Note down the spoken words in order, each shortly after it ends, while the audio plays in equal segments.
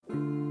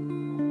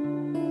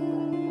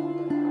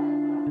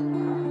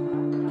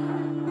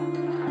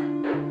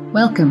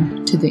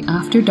Welcome to the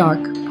After Dark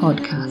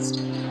podcast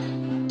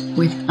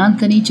with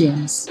Anthony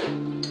James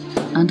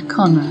and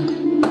Conrad.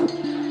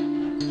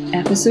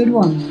 Episode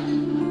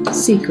 1,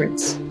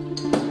 Secrets.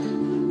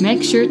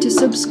 Make sure to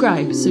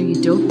subscribe so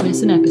you don't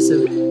miss an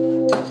episode.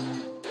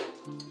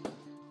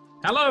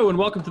 Hello and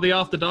welcome to the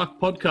After Dark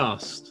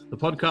podcast, the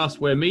podcast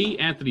where me,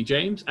 Anthony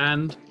James,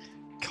 and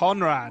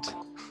Conrad.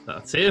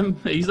 That's him,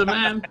 he's the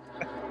man.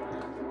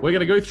 We're going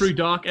to go through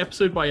Dark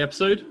episode by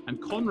episode,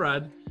 and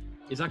Conrad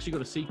is actually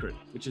got a secret,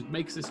 which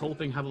makes this whole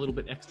thing have a little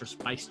bit extra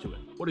spice to it.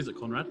 What is it,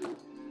 Conrad?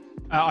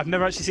 I've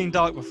never actually seen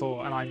Dark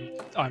before, and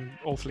I'm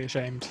awfully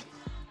ashamed.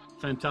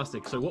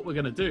 Fantastic. So what we're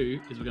going to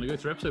do is we're going to go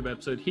through episode by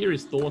episode, hear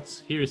his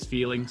thoughts, hear his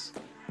feelings.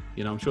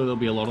 You know, I'm sure there'll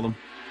be a lot of them,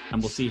 and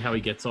we'll see how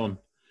he gets on.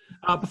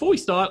 Before we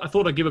start, I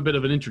thought I'd give a bit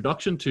of an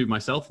introduction to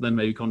myself, then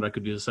maybe Conrad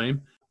could do the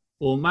same.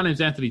 Well, my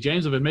name's Anthony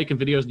James. I've been making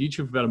videos on YouTube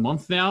for about a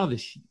month now.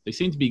 They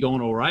seem to be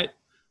going all right.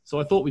 So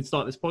I thought we'd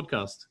start this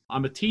podcast.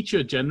 I'm a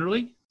teacher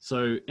generally,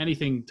 so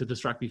anything to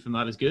distract me from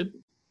that is good.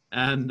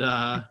 And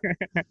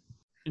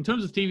in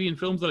terms of TV and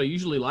films that I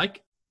usually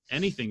like,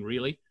 anything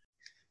really.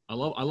 I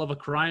love a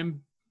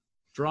crime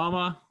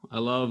drama. I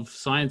love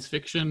science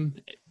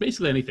fiction.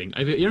 Basically anything.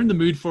 If you're in the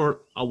mood for it,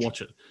 I'll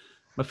watch it.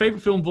 My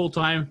favorite film of all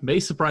time may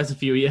surprise a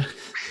few of you.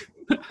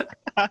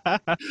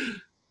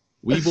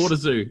 We Bought a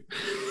Zoo.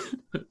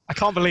 I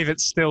can't believe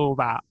it's still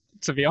that,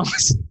 to be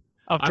honest,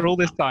 after all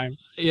this time.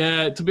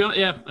 Yeah, to be honest,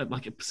 yeah,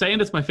 like saying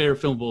it's my favorite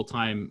film of all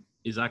time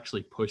is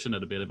actually pushing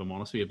it a bit, if I'm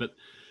honest with you. But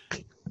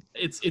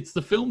it's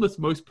the film that's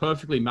most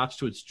perfectly matched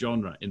to its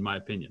genre, in my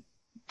opinion.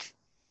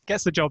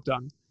 Gets the job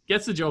done.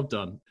 Gets the job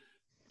done.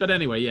 But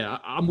anyway, yeah,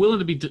 I'm willing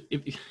to be.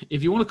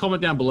 If you want to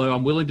comment down below,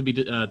 I'm willing to be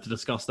to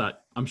discuss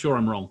that. I'm sure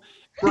I'm wrong.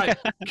 Right,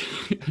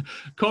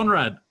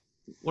 Conrad,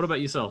 what about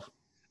yourself?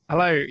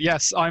 Hello.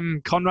 Yes,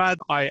 I'm Conrad.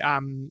 I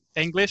am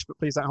English, but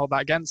please don't hold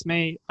that against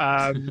me.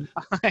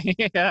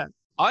 Yeah.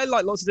 I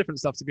like lots of different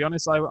stuff, to be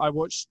honest. I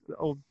watch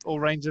all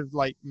range of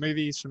like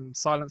movies, from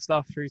silent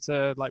stuff through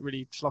to like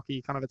really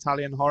schlocky kind of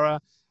Italian horror.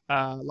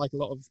 Like a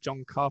lot of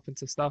John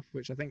Carpenter stuff,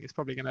 which I think is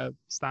probably going to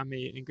stand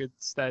me in good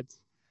stead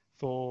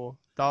for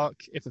Dark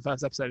if the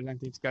first episode is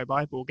anything to go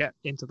by. But we'll get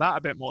into that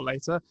a bit more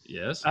later.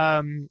 Yes.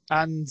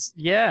 And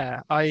yeah,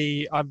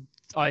 I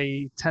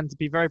tend to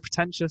be very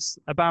pretentious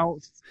about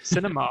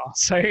cinema,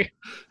 so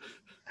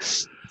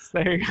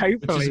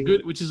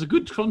hopefully, which is a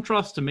good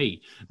contrast to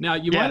me. Now,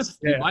 you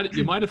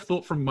might have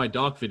thought from my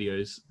Dark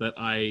videos that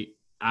I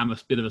am a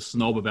bit of a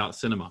snob about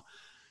cinema.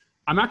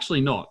 I'm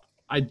actually not.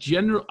 I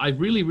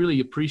really, really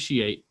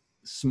appreciate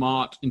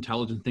smart,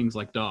 intelligent things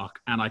like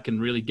Dark, and I can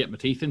really get my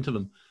teeth into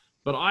them.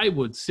 But I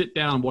would sit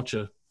down and watch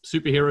a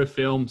superhero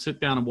film, sit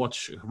down and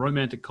watch a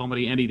romantic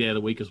comedy any day of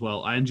the week as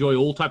well. I enjoy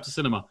all types of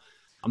cinema.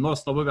 I'm not a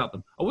snob about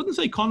them. I wouldn't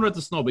say Conrad's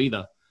a snob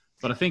either,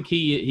 but I think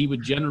he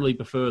would generally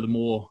prefer the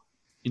more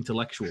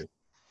intellectual.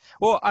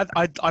 Well,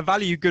 I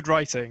value good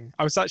writing.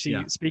 I was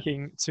actually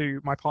speaking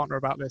to my partner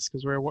about this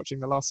because we were watching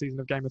the last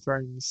season of Game of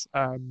Thrones.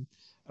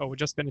 We're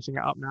just finishing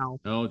it up now.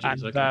 Oh,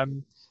 geez, and, okay.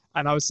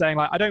 And I was saying,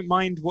 like, I don't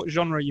mind what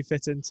genre you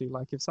fit into.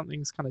 Like, if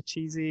something's kind of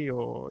cheesy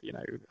or, you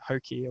know,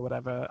 hokey or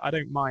whatever, I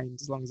don't mind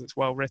as long as it's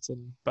well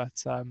written. But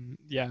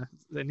yeah,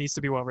 it needs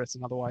to be well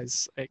written.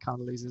 Otherwise, it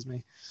kind of loses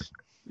me.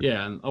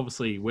 Yeah, and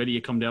obviously, where do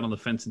you come down on the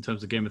fence in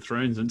terms of Game of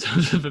Thrones, in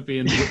terms of it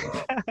being...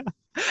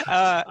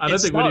 I don't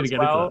think we need to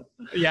get into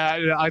that.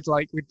 Yeah, I'd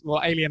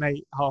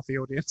alienate half the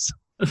audience.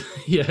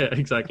 Yeah,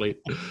 exactly.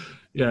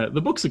 Yeah,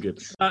 the books are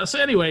good. So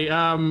anyway,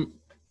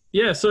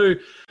 so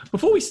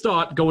before we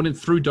start going in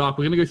through Dark,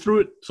 we're going to go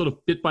through it sort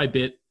of bit by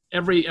bit.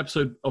 Every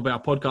episode of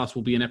our podcast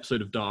will be an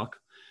episode of Dark.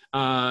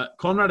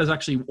 Conrad has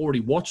actually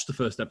already watched the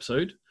first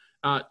episode.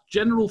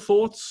 General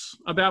thoughts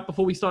about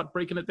before we start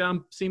breaking it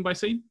down scene by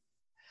scene?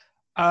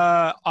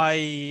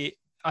 I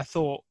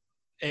thought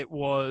it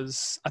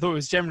was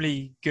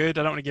generally good.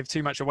 I don't want to give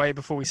too much away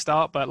before we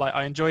start, but like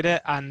I enjoyed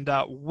it, and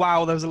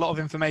wow, there was a lot of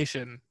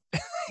information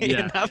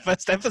in that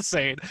first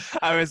episode.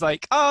 I was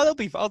like, oh,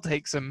 I'll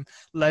take some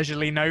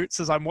leisurely notes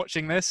as I'm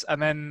watching this,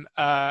 and then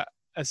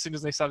as soon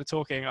as they started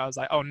talking, I was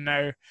like, oh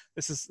no,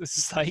 this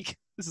is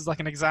like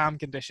an exam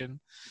condition.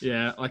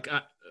 Yeah, like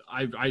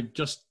I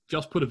just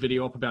put a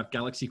video up about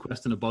Galaxy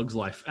Quest and A Bug's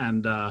Life,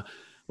 and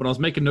when I was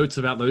making notes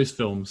about those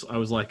films, I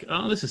was like,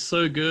 oh, this is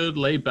so good,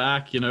 lay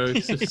back, you know,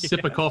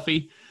 sip of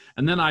coffee.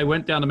 And then I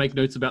went down to make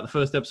notes about the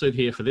first episode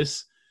here for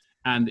this.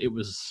 And it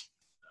was,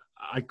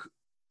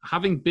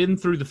 having been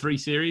through the 3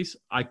 series,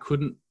 I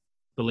couldn't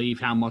believe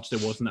how much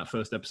there was in that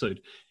first episode.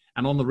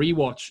 And on the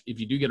rewatch, if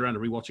you do get around to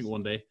rewatching it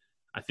one day,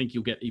 I think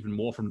you'll get even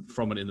more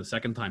from it in the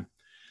second time.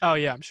 Oh,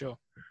 yeah, I'm sure.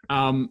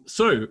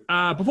 So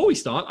before we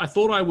start, I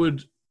thought I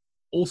would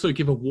also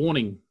give a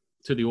warning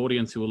to the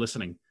audience who are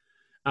listening.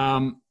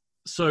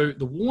 So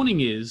the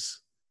warning is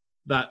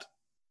that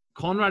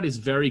Conrad is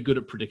very good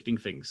at predicting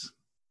things.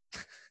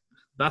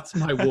 That's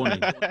my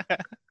warning.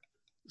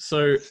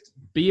 So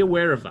be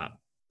aware of that.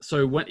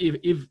 So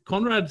if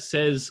Conrad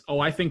says, oh,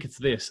 I think it's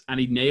this, and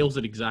he nails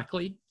it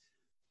exactly,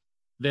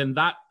 then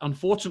that,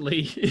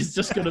 unfortunately, is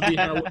just going to be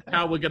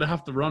how we're going to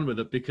have to run with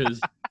it,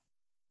 because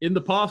in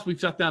the past, we've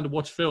sat down to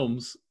watch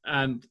films,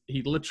 and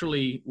he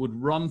literally would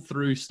run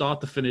through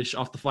start to finish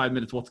after 5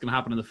 minutes what's going to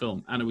happen in the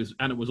film, and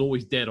it was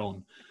always dead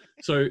on.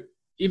 So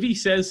if he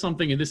says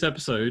something in this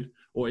episode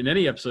or in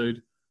any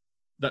episode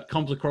that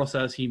comes across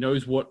as he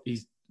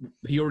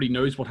already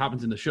knows what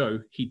happens in the show,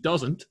 he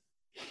doesn't.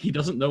 He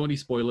doesn't know any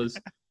spoilers,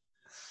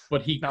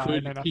 but he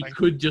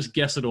could just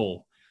guess it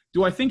all.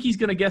 Do I think he's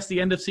going to guess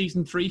the end of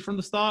season 3 from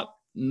the start?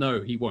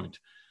 No, he won't.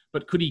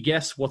 But could he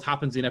guess what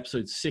happens in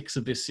episode 6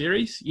 of this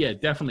series? Yeah,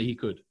 definitely he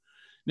could.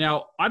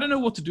 Now, I don't know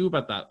what to do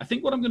about that. I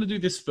think what I'm going to do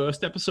this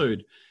first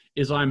episode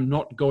is I'm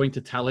not going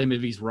to tell him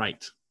if he's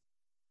right.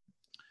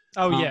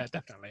 Oh, yeah,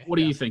 definitely. What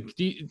do you think?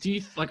 Do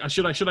you like,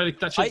 should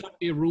that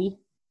be a rule?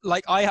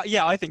 Like,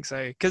 I think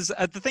so. Because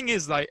the thing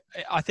is, like,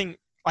 I think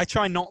I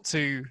try not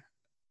to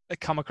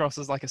come across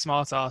as like a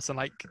smart ass and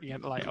like, you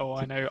know, like, oh,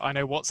 I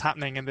know what's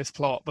happening in this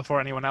plot before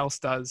anyone else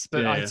does.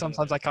 But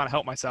sometimes I can't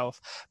help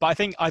myself. But I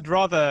think I'd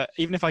rather,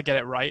 even if I get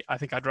it right, I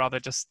think I'd rather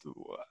just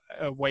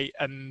wait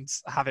and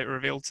have it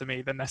revealed to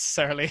me than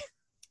necessarily.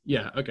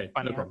 Yeah. Okay.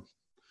 No problem.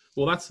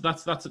 Well, that's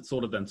it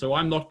sort of then. So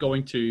I'm not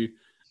going to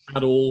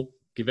at all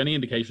give any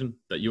indication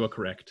that you are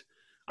correct.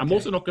 I'm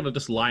also not going to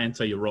just lie and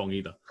say you're wrong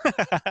either,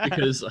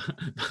 because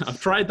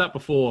I've tried that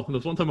before. There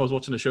was one time I was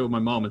watching a show with my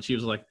mom, and she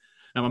was like,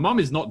 now my mom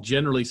is not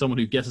generally someone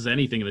who guesses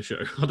anything in a show.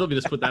 I'll probably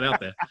just put that out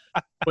there.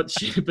 But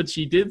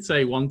she did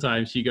say one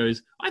time, she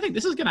goes, I think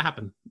this is going to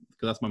happen,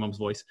 because that's my mom's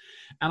voice.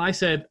 And I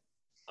said,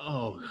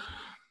 oh,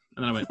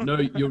 and then I went, no,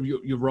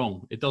 you're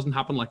wrong. It doesn't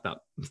happen like that.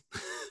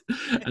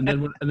 and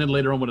then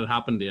later on when it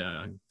happened,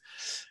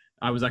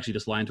 I was actually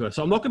just lying to her.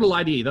 So I'm not going to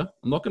lie to you either.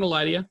 I'm not going to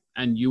lie to you,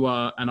 and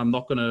I'm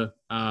not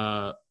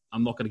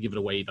going to give it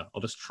away either.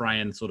 I'll just try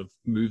and sort of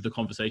move the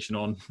conversation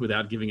on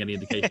without giving any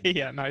indication.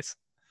 Yeah, nice.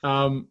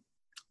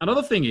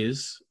 Another thing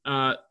is,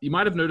 you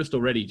might have noticed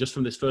already, just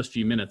from this first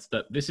few minutes,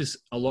 that this is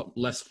a lot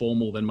less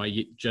formal than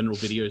my general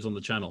videos on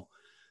the channel.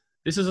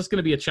 This is just going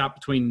to be a chat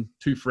between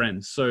two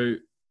friends. So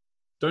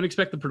don't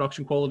expect the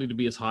production quality to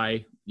be as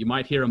high. You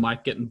might hear a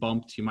mic getting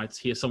bumped. You might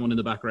hear someone in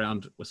the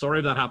background. We're sorry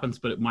if that happens,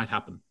 but it might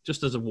happen,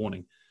 just as a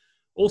warning.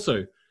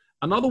 Also,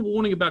 another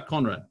warning about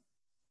Conrad.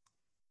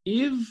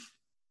 If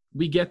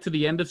we get to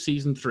the end of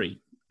season 3,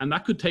 and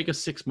that could take us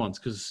 6 months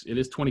because it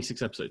is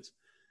 26 episodes,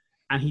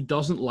 and he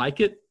doesn't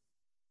like it,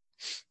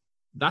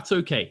 that's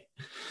okay.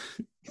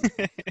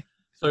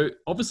 So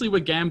obviously we're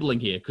gambling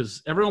here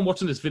because everyone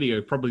watching this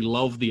video probably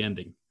loved the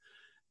ending.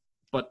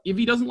 But if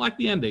he doesn't like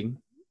the ending,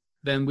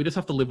 then we just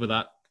have to live with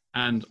that.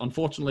 And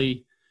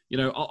unfortunately, you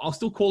know, I'll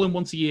still call him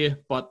once a year,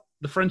 but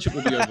the friendship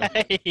will be over.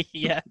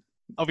 Yeah,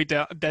 I'll be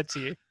dead to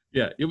you.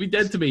 Yeah, you'll be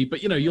dead to me,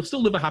 but you know, you'll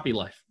still live a happy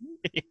life.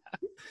 Yeah.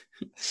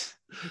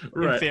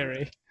 Right. In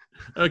theory.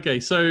 Okay,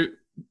 so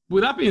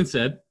with that being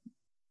said,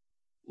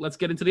 let's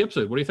get into the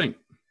episode. What do you think?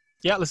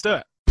 Yeah, let's do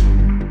it.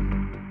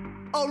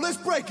 Oh, let's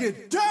break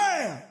it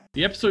down!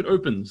 The episode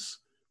opens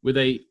with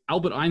a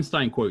Albert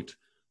Einstein quote.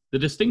 The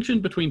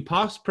distinction between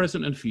past,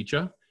 present, and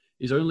future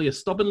is only a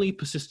stubbornly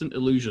persistent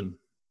illusion.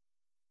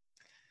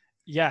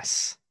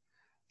 Yes.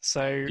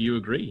 So... Do you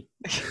agree?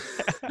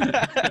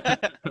 I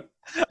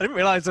didn't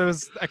realize there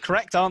was a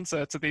correct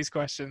answer to these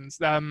questions.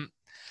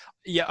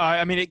 Yeah,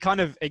 I mean, it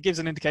gives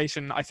an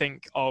indication, I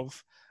think,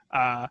 of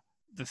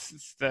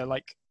the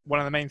like one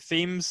of the main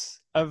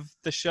themes of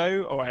the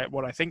show, or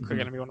what I think are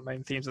going to be one of the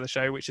main themes of the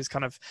show, which is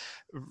kind of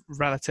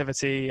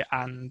relativity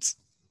and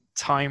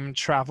time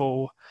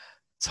travel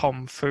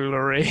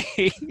tomfoolery,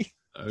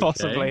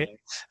 possibly.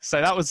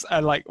 So that was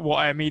like what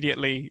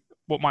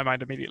my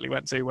mind immediately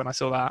went to when I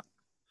saw that.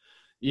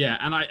 Yeah,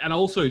 and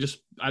also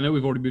I know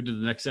we've already moved to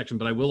the next section,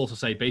 but I will also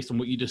say, based on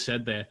what you just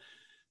said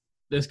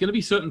there's going to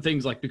be certain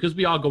things, like, because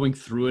we are going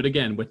through it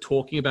again, we're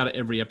talking about it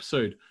every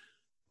episode.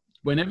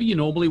 Whenever you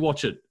normally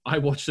watch it, I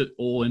watched it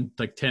all in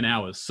like 10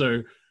 hours.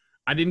 So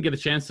I didn't get a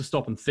chance to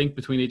stop and think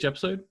between each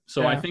episode.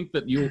 So I think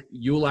that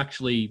you'll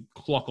actually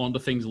clock onto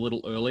things a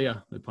little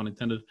earlier, no pun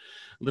intended,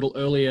 a little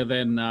earlier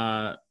than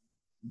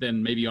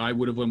maybe I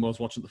would have when I was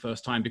watching it the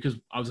first time, because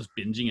I was just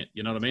binging it.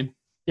 You know what I mean?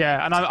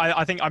 Yeah, and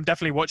I think I'm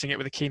definitely watching it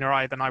with a keener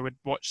eye than I would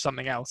watch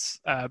something else,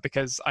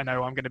 because I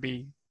know I'm going to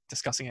be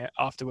discussing it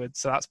afterwards.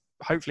 So that's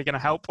hopefully going to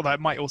help, although it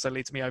might also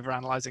lead to me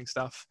overanalyzing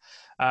stuff.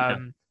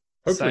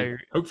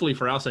 Hopefully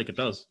for our sake it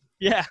does.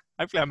 Yeah,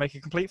 hopefully I make a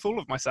complete fool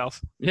of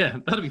myself. Yeah,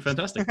 that'd be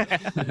fantastic.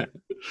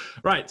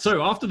 Right,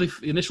 so after the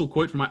initial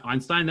quote from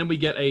Einstein, then we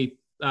get a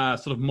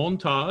sort of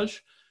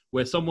montage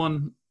where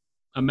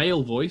a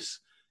male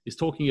voice, is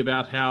talking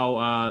about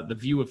how the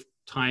view of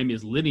time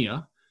is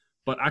linear,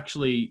 but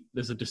actually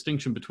there's a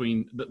distinction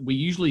between, we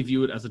usually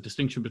view it as a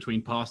distinction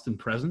between past and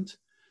present,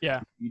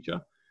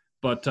 future.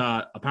 But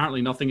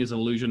apparently nothing is an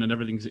illusion and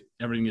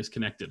everything is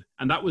connected.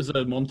 And that was a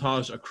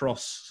montage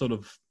across sort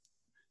of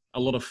a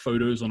lot of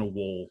photos on a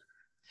wall.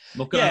 I'm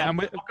not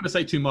going to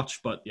say too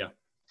much, but yeah.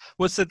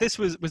 Well, so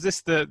was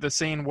this the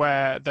scene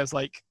where there's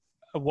like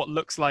what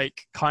looks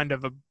like kind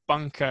of a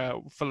bunker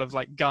full of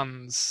like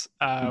guns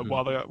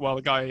while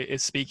the guy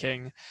is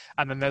speaking,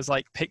 and then there's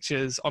like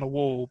pictures on a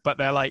wall, but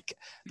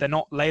they're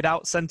not laid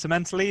out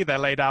sentimentally. They're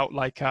laid out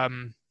like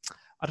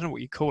I don't know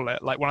what you call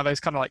it, like one of those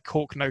kind of like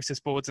cork notice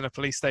boards in a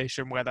police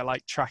station where they're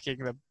like tracking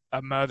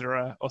a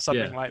murderer or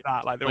something like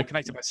that. Like they're all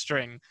connected by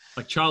string.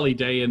 Like Charlie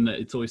Day in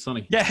It's Always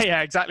Sunny.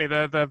 Yeah, exactly.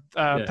 The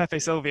Pepe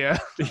Sylvia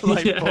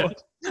like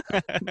board.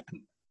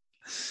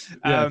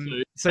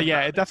 So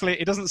yeah, it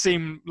doesn't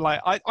seem like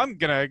I'm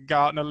gonna go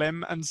out on a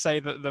limb and say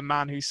that the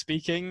man who's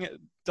speaking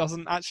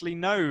doesn't actually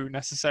know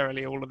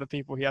necessarily all of the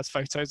people he has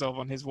photos of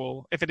on his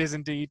wall, if it is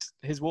indeed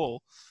his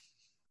wall.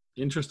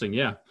 Interesting,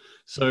 yeah.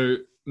 So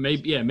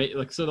maybe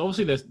so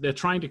obviously they're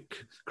trying to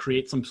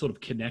create some sort of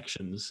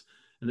connections,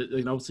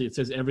 and obviously it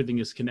says everything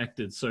is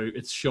connected, so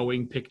it's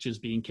showing pictures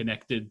being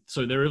connected.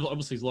 So there is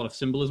obviously a lot of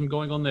symbolism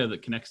going on there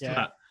that connects to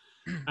that.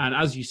 And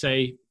as you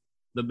say,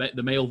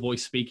 the male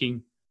voice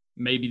speaking,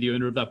 maybe the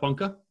owner of that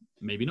bunker,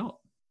 maybe not.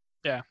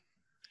 Yeah.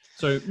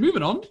 So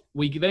moving on,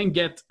 we then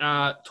get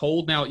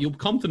told, now you'll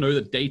come to know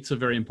that dates are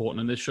very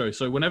important in this show.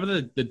 So whenever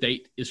the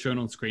date is shown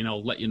on screen,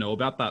 I'll let you know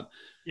about that.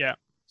 Yeah.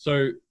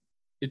 So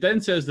it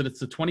then says that it's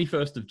the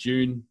 21st of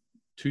June,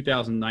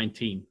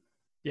 2019.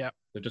 Yeah.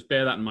 So just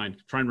bear that in mind.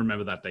 Try and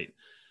remember that date.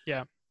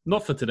 Yeah.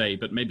 Not for today,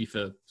 but maybe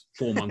for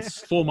 4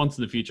 months, 4 months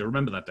in the future.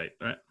 Remember that date,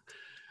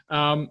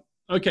 right?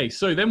 Okay,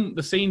 so then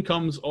the scene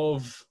comes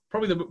of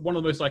probably one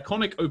of the most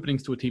iconic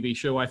openings to a TV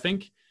show, I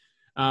think,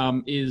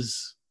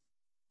 is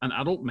an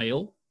adult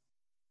male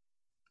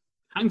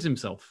hangs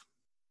himself.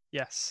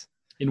 Yes.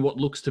 In what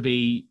looks to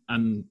be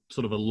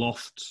sort of a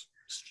loft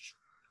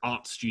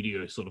art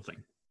studio sort of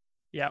thing.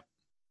 Yep.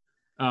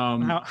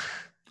 Not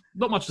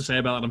much to say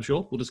about that, I'm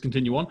sure. We'll just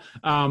continue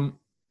on.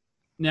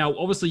 Now,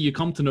 obviously, you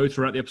come to know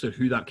throughout the episode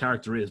who that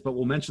character is, but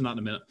we'll mention that in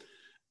a minute.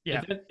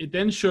 Yeah. It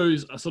then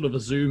shows a sort of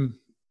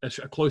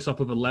a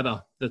close-up of a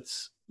letter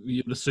that's,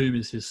 you would assume,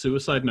 is his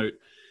suicide note.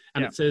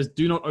 And it says,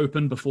 do not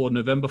open before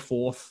November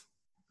 4th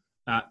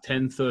at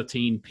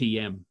 10:13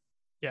 p.m.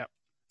 Yeah.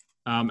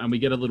 And we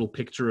get a little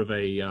picture of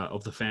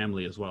the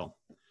family as well.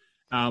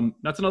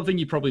 That's another thing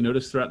you probably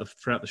noticed throughout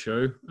the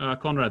show,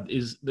 Conrad,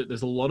 is that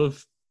there's a lot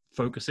of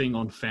focusing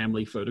on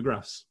family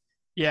photographs.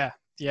 Yeah,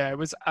 it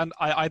was, and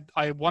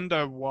I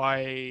wonder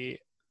why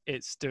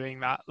it's doing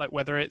that. Like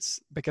whether it's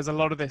because a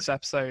lot of this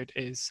episode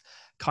is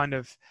kind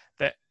of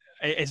that.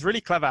 It's really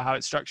clever how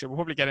it's structured. We'll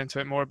probably get into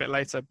it more a bit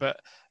later, but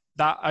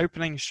that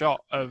opening shot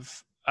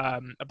of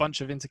a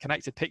bunch of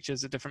interconnected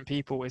pictures of different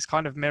people is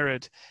kind of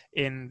mirrored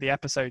in the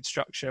episode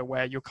structure,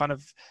 where you'll kind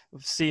of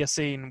see a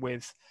scene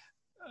with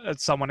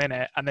someone in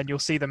it, and then you'll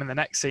see them in the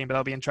next scene, but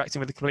they'll be interacting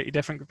with a completely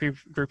different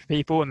group of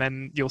people, and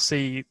then you'll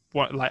see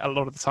like a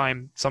lot of the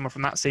time someone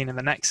from that scene in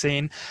the next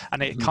scene,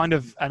 and it kind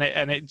of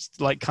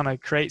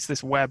creates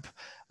this web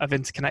of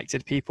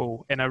interconnected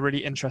people in a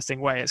really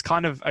interesting way. It's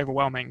kind of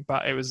overwhelming,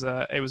 but it was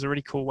a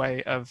really cool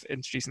way of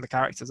introducing the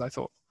characters, I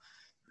thought.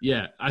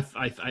 Yeah,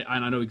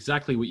 I know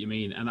exactly what you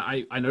mean, and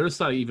I noticed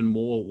that even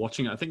more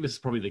watching it. I think this is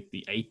probably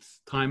the 8th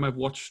time I've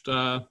watched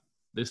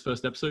this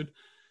first episode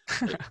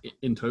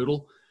in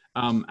total.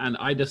 And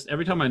I just,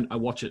 every time I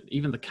watch it,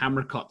 even the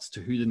camera cuts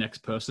to who the next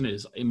person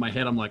is, in my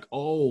head, I'm like,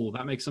 oh,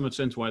 that makes so much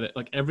sense why that,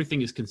 like,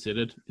 everything is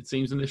considered, it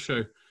seems, in this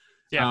show.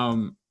 Yeah.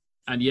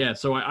 And yeah,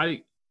 so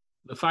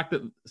the fact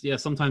that, yeah,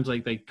 sometimes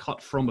like they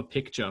cut from a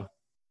picture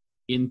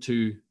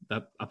into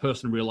a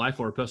person in real life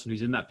or a person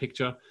who's in that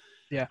picture.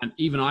 Yeah. And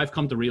even I've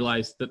come to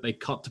realize that they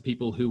cut to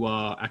people who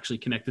are actually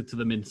connected to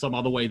them in some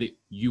other way that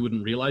you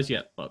wouldn't realize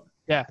yet. But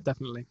yeah,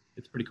 definitely.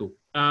 It's pretty cool.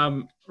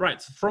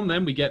 Right. So from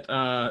them, we get,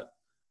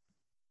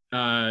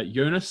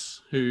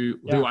 Jonas, who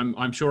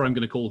I'm sure I'm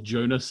going to call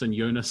Jonas and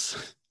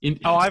Jonas.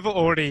 I've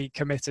already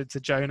committed to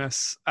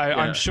Jonas.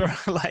 I'm sure,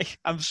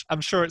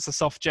 I'm sure it's a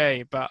soft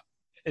J, but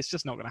it's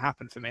just not going to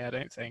happen for me, I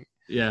don't think.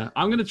 Yeah,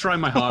 I'm going to try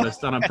my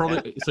hardest, and I'm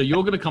probably so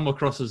you're going to come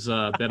across as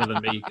better than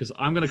me, because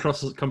I'm going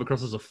to come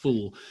across as a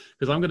fool,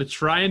 because I'm going to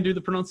try and do the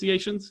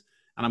pronunciations,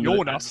 and I'm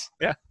Jonas.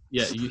 Yeah.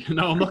 Yeah.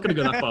 No, I'm not going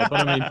to go that far,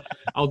 but I mean,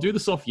 I'll do the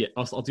soft. Yeah,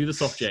 I'll do the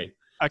soft J.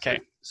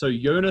 Okay. So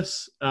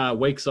Jonas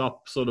wakes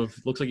up, sort of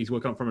looks like he's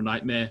woken up from a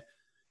nightmare,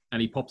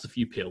 and he pops a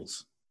few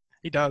pills.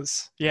 He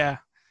does, yeah.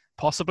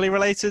 Possibly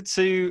related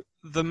to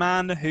the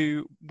man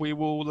who we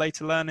will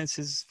later learn is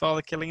his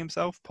father killing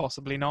himself.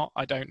 Possibly not.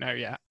 I don't know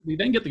yet. We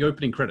then get the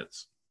opening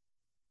credits.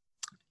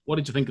 What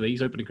did you think of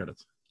these opening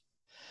credits?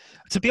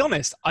 To be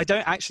honest, I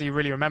don't actually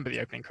really remember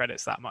the opening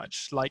credits that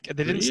much. Like,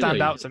 they didn't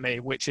stand out to me,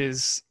 which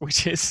is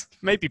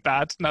maybe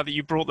bad now that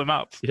you brought them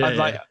up.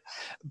 Yeah.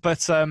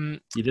 But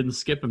you didn't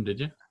skip them, did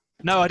you?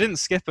 No, I didn't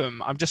skip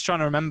them. I'm just trying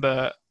to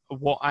remember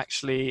what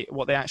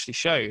they actually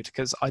showed,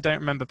 because I don't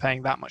remember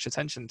paying that much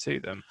attention to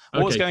them.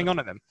 What was going on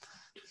in them?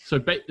 So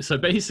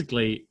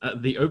basically,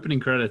 the opening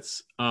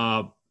credits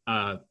are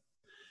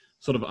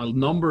sort of a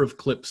number of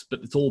clips, but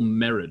it's all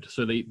mirrored.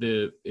 So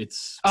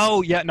it's.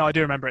 Oh yeah, no, I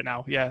do remember it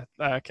now. Yeah,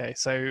 okay.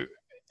 So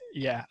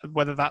yeah,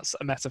 whether that's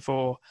a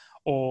metaphor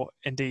or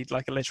indeed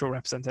like a literal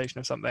representation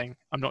of something,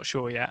 I'm not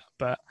sure yet,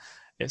 but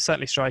it's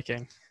certainly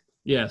striking.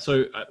 Yeah,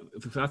 so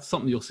that's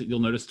something you'll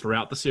notice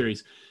throughout the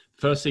series.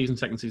 First season,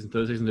 second season,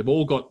 third season, they've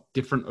all got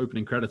different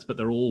opening credits, but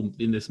they're all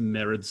in this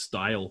mirrored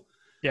style.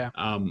 Yeah.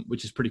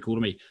 Which is pretty cool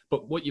to me.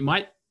 But what you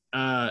might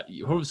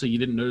obviously you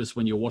didn't notice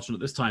when you were watching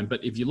it this time,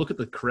 but if you look at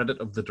the credit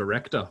of the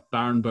director,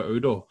 Baran bo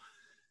Odor,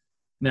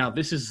 now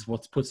this is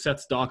what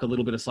sets Dark a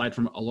little bit aside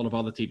from a lot of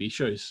other TV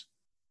shows.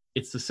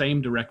 It's the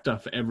same director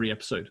for every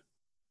episode.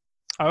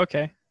 Oh,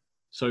 okay.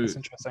 So That's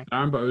interesting.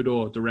 Baran bo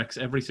Odor directs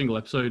every single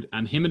episode,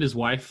 and him and his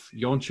wife,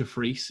 Jontje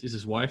Vries is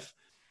his wife.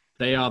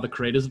 They are the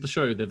creators of the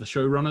show. They're the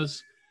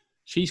showrunners.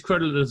 She's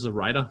credited as a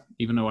writer,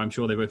 even though I'm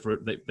sure they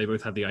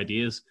both have the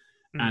ideas,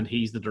 and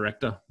he's the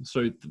director.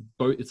 So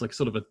it's like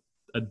sort of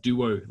a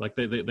duo. Like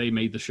they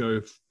made the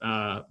show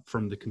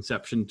from the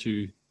conception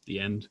to the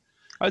end.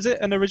 Oh, is it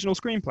an original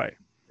screenplay?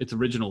 It's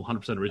original,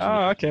 100% original.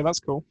 Oh, okay, that's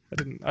cool.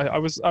 I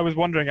was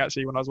wondering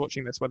actually when I was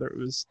watching this whether it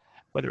was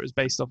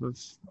based off of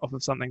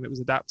something that was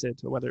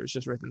adapted or whether it was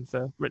just written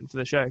for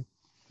the show.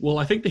 Well,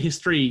 I think the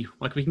history,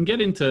 like we can get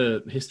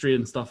into history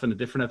and stuff in a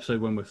different episode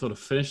when we've sort of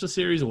finished the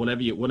series or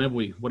whatever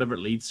it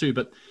leads to.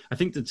 But I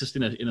think that just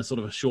in a sort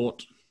of a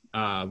short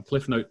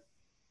cliff note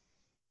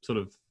sort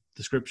of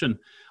description,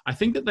 I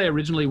think that they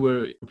originally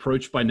were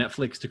approached by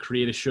Netflix to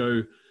create a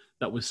show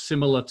that was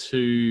similar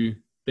to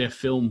their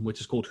film,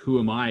 which is called Who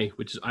Am I?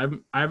 Which is I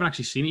haven't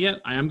actually seen it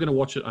yet. I am going to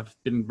watch it. I've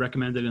been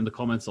recommended in the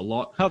comments a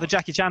lot. Oh, the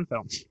Jackie Chan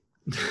film.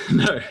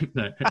 No.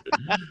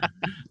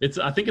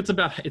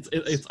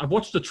 I've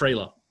watched the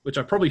trailer, which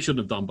I probably shouldn't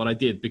have done, but I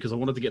did because I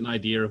wanted to get an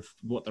idea of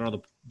what their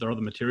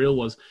other material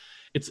was.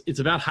 It's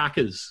about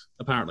hackers,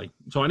 apparently.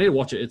 So I need to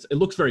watch it. It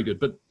looks very good.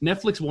 But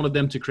Netflix wanted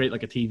them to create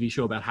like a TV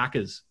show about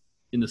hackers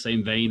in the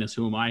same vein as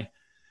Who Am I?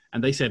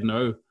 And they said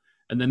no.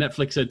 And then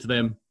Netflix said to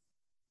them,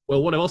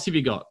 well, what else have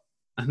you got?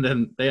 And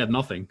then they had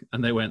nothing.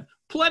 And they went,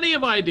 plenty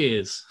of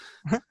ideas.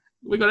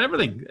 We got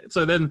everything.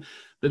 So then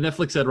the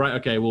Netflix said, right,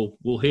 okay,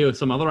 we'll hear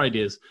some other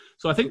ideas.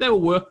 So I think they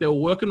were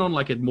working on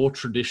like a more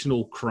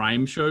traditional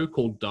crime show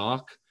called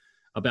Dark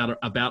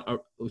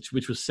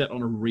which was set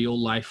on a real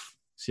life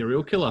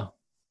serial killer.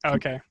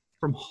 Okay.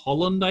 From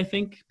Holland, I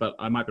think, but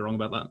I might be wrong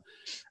about that.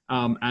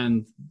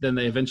 And then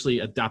they eventually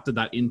adapted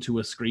that into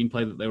a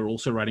screenplay that they were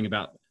also writing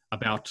about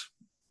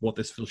what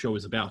this show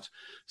is about.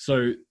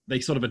 So they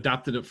sort of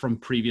adapted it from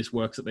previous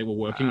works that they were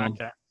working on.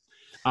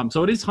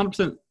 So it is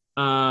 100%.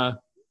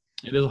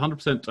 It is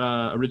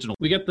 100% original.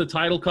 We get the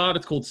title card.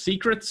 It's called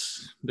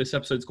Secrets. This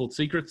episode's called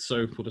Secrets,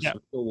 so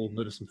we'll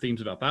notice some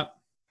themes about that.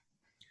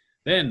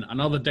 Then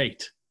another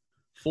date,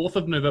 4th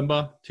of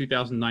November,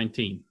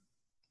 2019.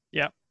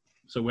 Yeah.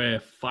 So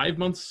we're 5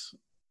 months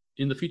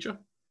in the future?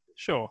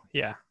 Sure,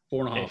 yeah.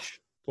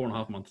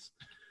 4.5 months.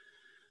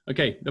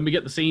 Okay, then we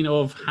get the scene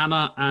of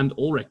Hannah and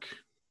Ulrich.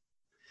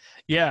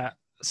 Yeah,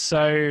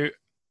 so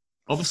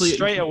obviously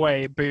straight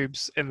away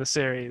boobs in the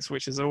series,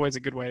 which is always a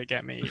good way to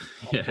get me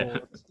on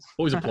board.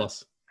 Always a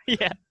plus.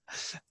 Yeah,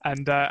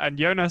 and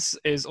Jonas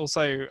is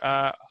also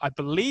I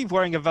believe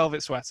wearing a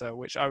velvet sweater,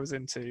 which I was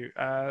into.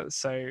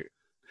 So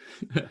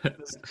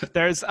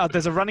there's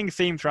a running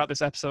theme throughout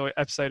this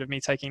episode of me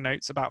taking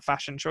notes about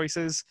fashion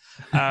choices,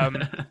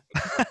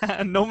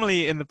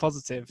 normally in the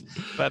positive,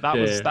 but that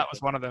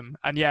was one of them.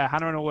 And yeah,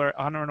 Hannah and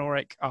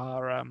Ulrich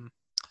are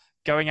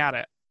going at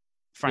it.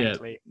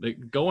 Frankly, they're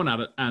going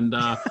at it, and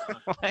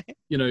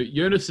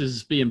Jonas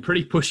is being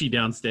pretty pushy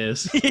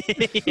downstairs.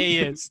 He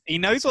is. He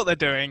knows what they're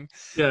doing.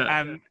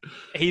 Yeah, and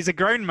he's a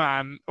grown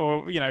man,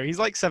 or he's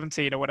like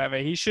 17 or whatever.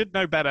 He should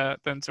know better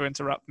than to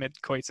interrupt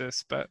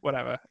mid-coitus, but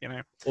whatever,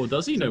 Or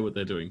does he know what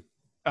they're doing?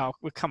 Oh,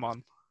 well, come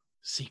on.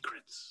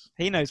 Secrets.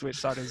 He knows which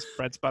side his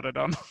bread's buttered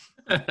on.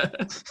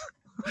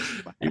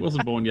 He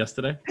wasn't born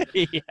yesterday.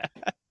 Yeah.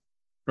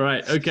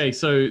 Right. Okay.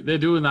 So they're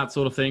doing that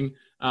sort of thing.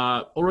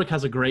 Ulrich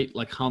has a great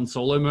like Han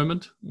Solo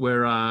moment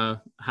where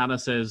Hannah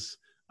says,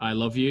 "I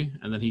love you,"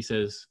 and then he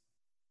says,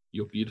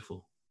 "You're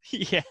beautiful."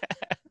 Yeah.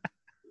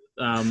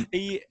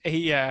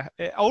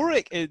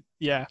 Ulrich,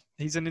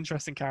 he's an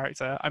interesting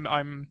character.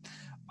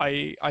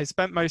 I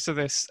spent most of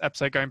this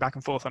episode going back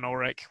and forth on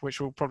Ulrich, which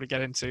we'll probably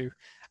get into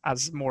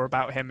as more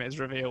about him is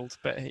revealed.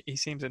 But he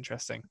seems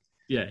interesting.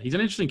 Yeah, he's an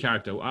interesting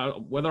character.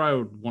 Whether I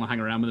would want to hang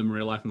around with him in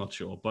real life, I'm not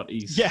sure. But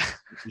he's an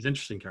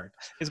interesting character.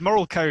 His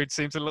moral code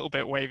seems a little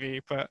bit wavy,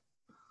 but...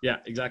 Yeah,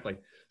 exactly.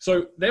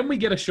 So then we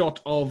get a shot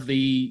of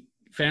the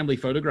family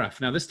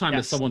photograph. Now, this time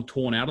there's someone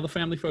torn out of the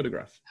family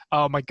photograph.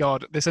 Oh, my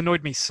God. This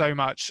annoyed me so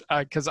much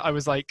because I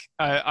was like,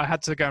 I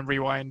had to go and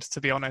rewind, to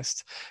be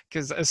honest.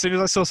 Because as soon as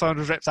I saw someone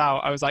was ripped out,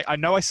 I was like, I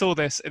know I saw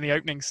this in the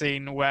opening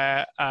scene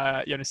where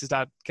Jonas's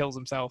dad kills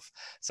himself.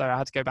 So I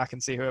had to go back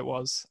and see who it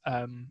was.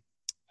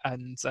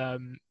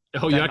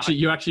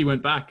 You actually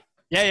went back.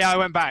 Yeah, I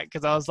went back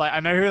because I was like, I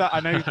know who that.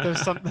 I know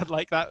there's something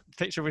like that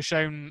picture was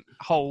shown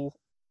whole.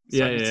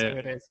 So yeah. Who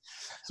it is.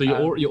 So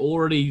you're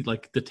already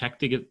like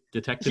detecting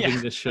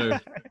this show.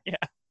 Yeah,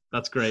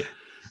 that's great.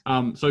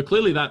 So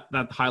clearly that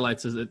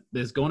highlights is that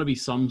there's going to be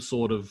some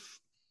sort of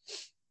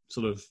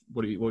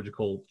what would you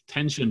call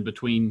tension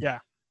between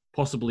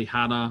possibly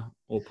Hannah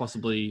or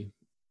possibly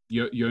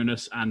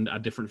Jonas and a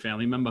different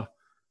family member.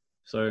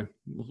 So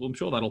I'm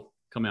sure that'll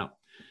come out.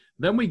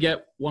 Then we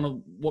get one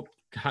of what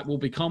will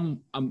become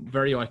a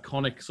very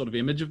iconic sort of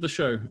image of the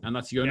show, and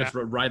that's Jonas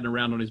riding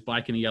around on his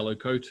bike in a yellow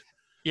coat.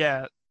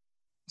 Yeah.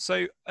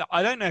 So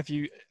I don't know if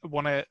you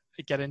want to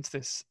get into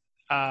this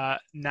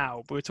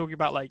now, but we're talking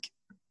about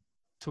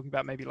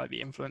maybe like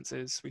the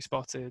influences we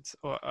spotted,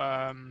 or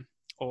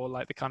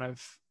like the kind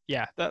of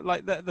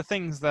the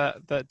things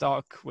that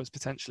Dark was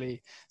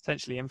potentially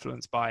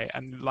influenced by,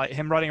 and like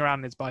him riding around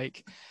on his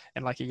bike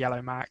in like a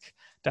yellow Mac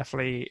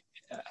definitely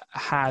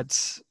had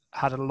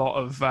a lot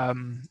of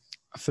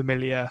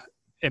familiar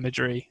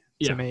imagery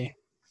to me.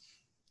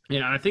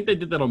 Yeah, I think they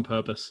did that on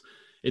purpose.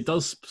 It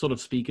does sort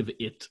of speak of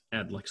it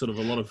and like sort of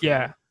a lot of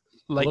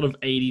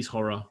 80s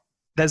horror.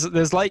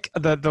 There's like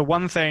the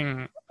one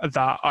thing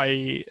that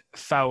I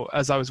felt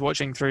as I was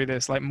watching through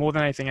this, like more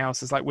than anything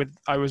else, is like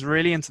I was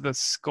really into the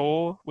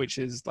score, which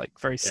is like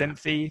very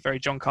synthy, very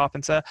John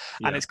Carpenter,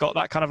 and it's got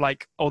that kind of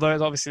like, although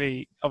it's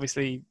obviously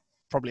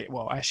probably,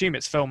 well, I assume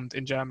it's filmed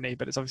in Germany,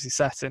 but it's obviously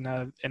set in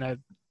a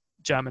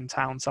German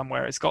town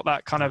somewhere. It's got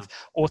that kind of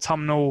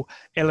autumnal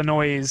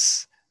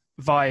Illinois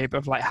vibe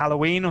of like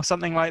Halloween or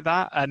something like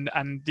that, and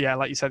yeah,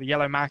 like you said, the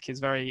yellow Mac is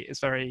very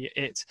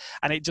it,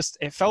 and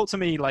it felt to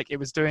me like it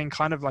was doing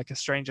kind of like a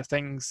Stranger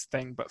Things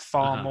thing, but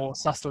far more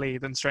subtly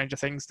than Stranger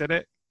Things did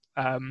it.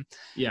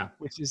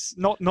 Which is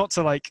not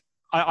to like,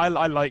 I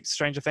liked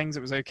Stranger Things,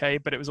 it was okay,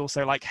 but it was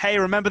also like, hey,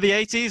 remember the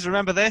 80s,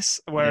 remember this,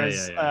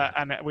 whereas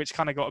and which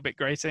kind of got a bit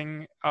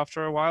grating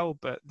after a while,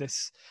 but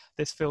this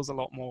feels a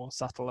lot more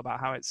subtle about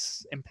how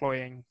it's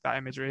employing that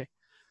imagery.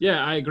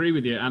 Yeah, I agree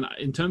with you. And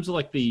in terms of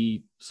like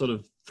the sort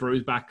of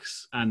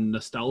throwbacks and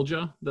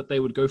nostalgia that they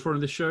would go for in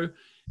this show,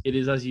 it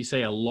is, as you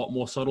say, a lot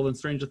more subtle than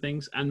Stranger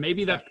Things. And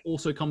maybe that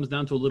also comes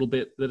down to a little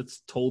bit that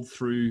it's told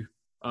through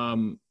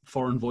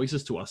foreign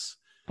voices to us.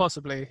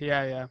 Possibly,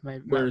 yeah.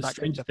 Maybe. Whereas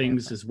Stranger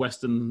Things is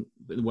Western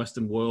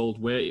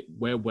world,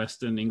 we're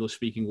Western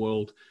English-speaking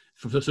world.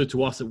 So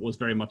to us, it was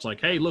very much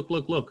like, hey, look.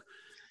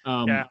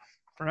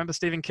 Remember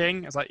Stephen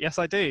King? It's like, yes,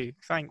 I do.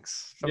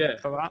 Thanks for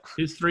that.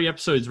 His 3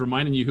 episodes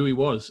reminding you who he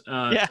was.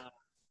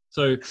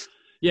 So,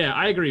 yeah,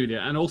 I agree with you.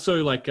 And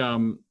also, like,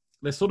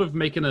 they're sort of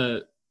making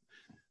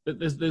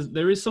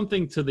there is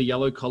something to the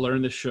yellow color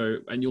in this show,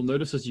 and you'll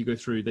notice as you go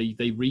through, they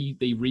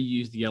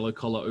reuse the yellow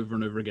color over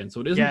and over again.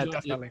 So it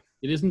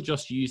isn't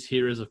just used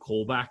here as a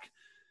callback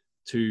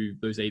to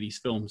those 80s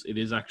films. It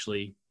is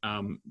actually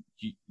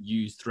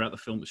used throughout the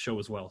film show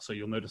as well. So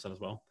you'll notice that as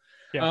well.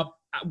 Yeah.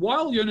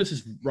 While Jonas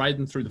is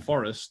riding through the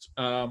forest,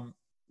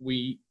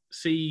 we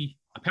see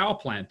a power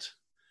plant.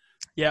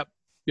 Yep.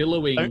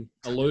 Billowing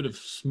a load of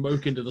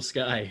smoke into the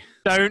sky.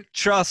 Don't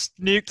trust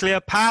nuclear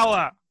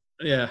power.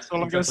 Yeah. That's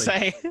all I'm going to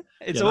say.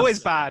 It's always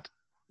bad.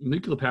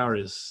 Nuclear power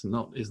is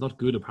not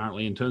good,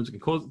 apparently, in terms of,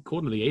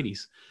 according to the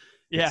 80s.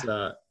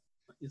 Yeah.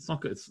 It's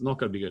not good. It's not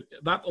going to be good.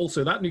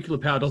 That nuclear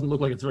power doesn't look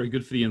like it's very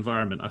good for the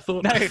environment. I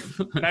thought. No.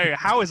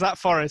 How is that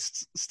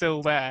forest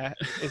still there?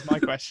 Is my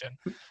question.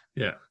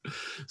 Yeah.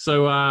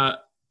 So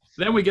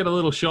then we get a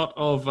little shot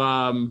of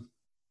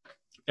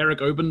Eric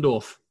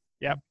Obendorf.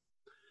 Yep.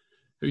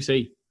 Who's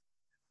he?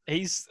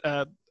 He's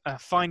a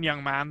fine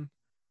young man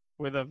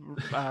with a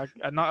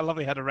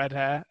lovely head of red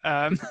hair,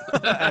 and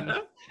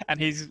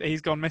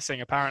he's gone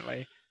missing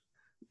apparently.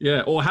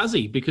 Yeah, or has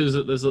he? Because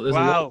there's a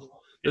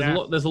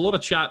lot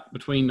of chat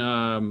between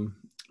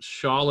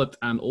Charlotte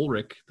and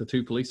Ulrich, the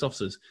 2 police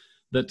officers,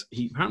 that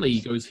he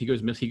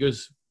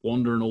goes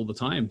wandering all the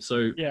time.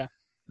 So yeah.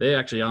 They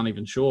actually aren't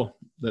even sure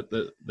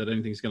that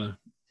anything's going to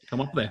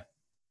come up there.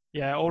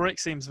 Yeah,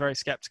 Ulrich seems very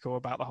skeptical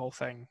about the whole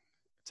thing,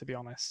 to be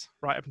honest,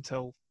 right up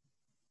until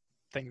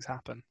things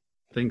happen.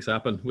 Things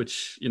happen,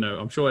 which,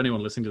 I'm sure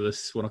anyone listening to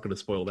this, we're not going to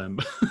spoil them,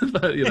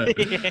 but you're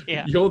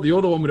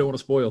the one we don't want to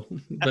spoil.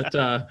 But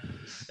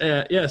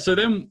so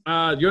then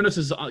Jonas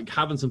is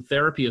having some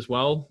therapy as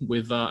well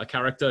with a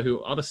character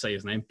who, I'll just say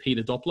his name,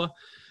 Peter Doppler.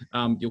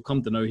 You'll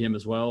come to know him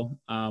as well.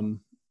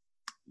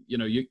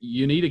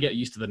 You need to get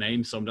used to the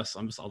names, so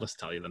I'll just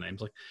tell you the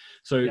names.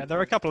 There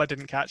are a couple I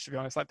didn't catch, to be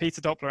honest. Like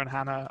Peter Doppler and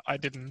Hannah, I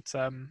didn't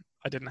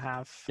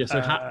have. Yeah, so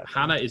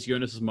Hannah is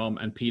Jonas's mom,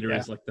 and Peter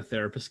is like the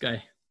therapist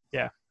guy.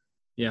 Yeah.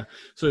 Yeah.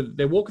 So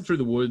they're walking through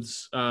the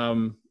woods.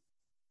 Jonas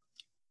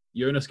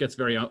gets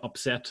very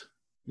upset,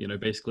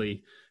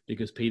 basically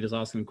because Peter's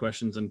asking him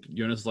questions, and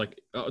Jonas is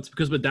like, "Oh, it's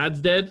because my dad's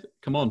dead.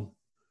 Come on."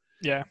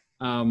 Yeah.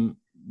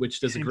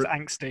 Which there's seems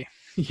angsty.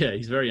 Yeah,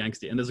 he's very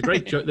angsty, and there's a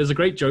great joke. There's a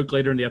great joke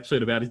later in the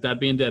episode about his dad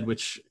being dead,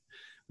 which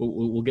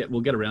we'll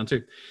get around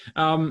to.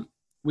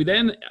 We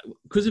then,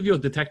 because of your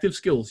detective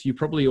skills, you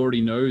probably already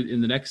know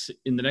in the next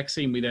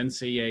scene we then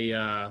see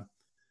an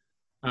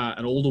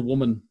older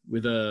woman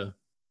with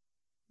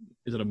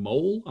is it a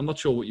mole? I'm not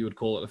sure what you would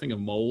call it. I think a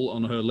mole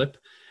on her lip,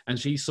 and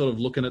she's sort of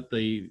looking at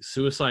the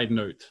suicide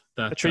note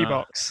that the tree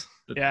box.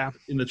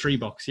 In the tree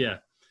box. Yeah.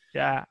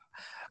 Yeah.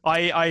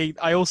 I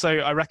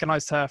also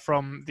recognized her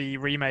from the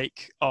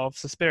remake of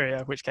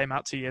Suspiria, which came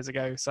out 2 years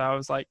ago. So I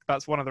was like,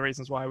 that's one of the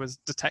reasons why I was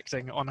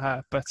detecting on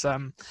her. But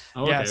So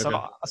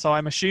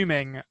I'm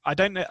assuming, I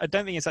don't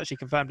think it's actually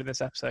confirmed in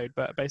this episode,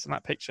 but based on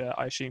that picture,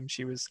 I assume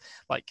she was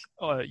like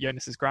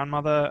Jonas's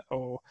grandmother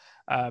or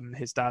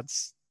his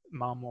dad's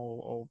mum,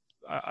 or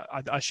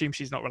I assume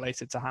she's not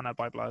related to Hannah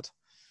by blood.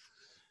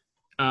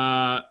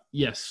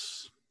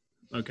 Yes.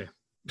 Okay.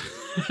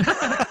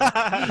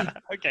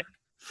 Okay.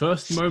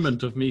 First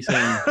moment of me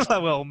saying,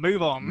 We'll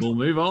move on. we'll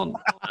move on.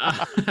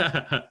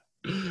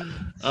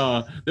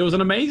 There was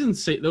an amazing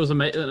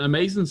an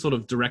amazing sort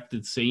of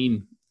directed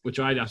scene, which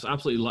I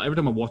absolutely love. Every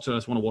time I watch it, I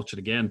just want to watch it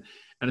again.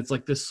 And it's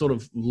like this sort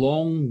of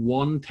long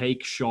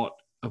one-take shot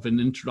of an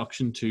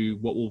introduction to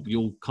what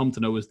you'll come to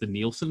know as the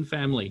Nielsen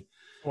family.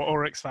 Or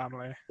Oryx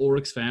family.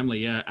 Oryx family,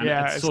 yeah. And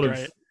Yeah, it's it's sort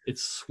great. of,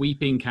 it's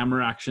sweeping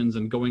camera actions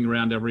and going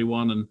around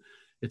everyone, and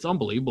it's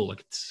unbelievable.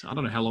 Like, I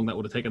don't know how long that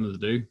would have taken them to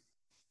do.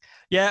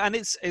 Yeah, and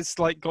it's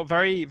like got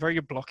very, very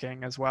good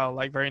blocking as well,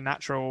 like very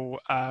natural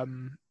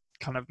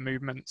kind of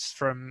movements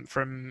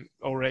from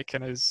Ulrich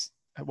and his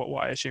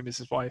what I assume is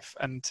his wife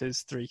and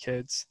his 3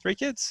 kids. 3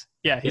 kids?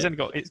 Yeah, he's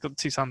got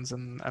 2 sons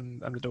and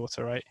the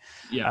daughter, right?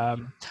 Yeah.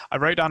 I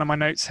wrote down in my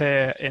notes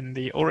here in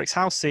the Ulrich's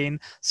house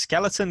scene,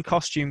 skeleton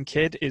costume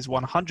kid is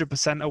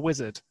 100% a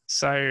wizard.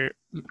 So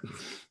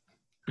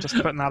just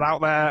putting that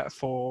out there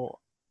for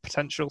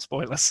potential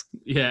spoilers.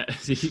 Yeah,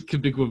 he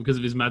could be good because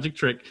of his magic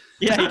trick.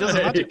 Yeah, he does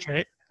a magic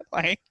trick.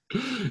 Like,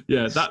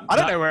 yeah, I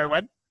don't know where it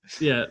went.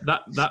 Yeah,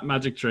 that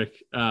magic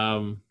trick.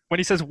 When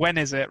he says when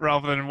is it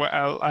rather than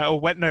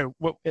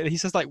he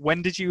says like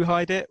when did you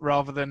hide it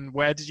rather than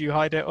where did you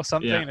hide it or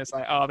something. Yeah. And it's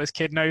like, oh, this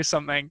kid knows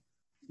something.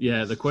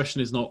 Yeah, the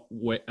question is not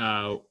where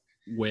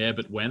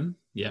but when.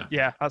 Yeah.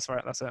 Yeah, that's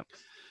right. That's it.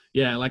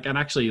 Yeah, like, and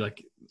actually,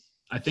 like,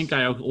 I think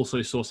I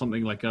also saw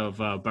something like of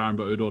Baron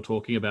Bodor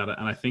talking about it,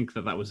 and I think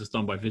that was just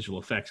done by visual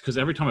effects, because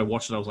every time I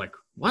watched it, I was like,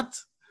 what?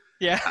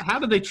 Yeah. How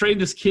did they train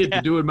this kid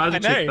to do a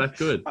magic trick that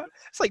good?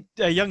 It's like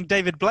a young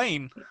David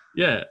Blaine.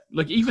 Yeah,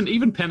 like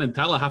even Penn and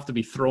Teller have to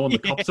be throwing the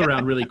cups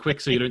around really quick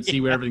so you don't see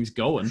where everything's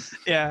going.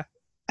 Yeah.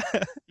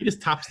 He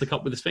just taps the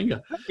cup with his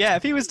finger. Yeah,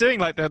 if he was doing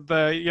like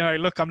the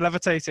look, I'm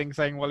levitating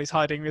thing while he's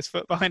hiding his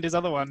foot behind his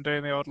other one,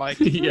 doing the old like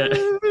Yeah.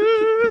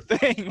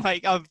 thing,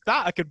 like of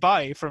that I could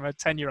buy from a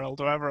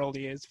 10-year-old or however old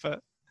he is,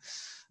 but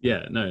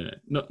yeah,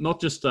 not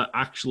just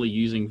actually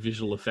using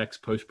visual effects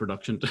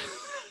post-production.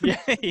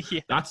 yeah.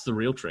 That's the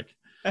real trick.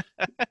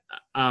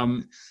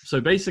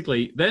 So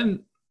basically,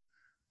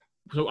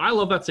 so I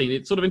love that scene.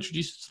 It sort of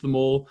introduces them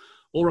all.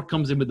 Ulrich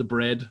comes in with the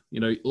bread.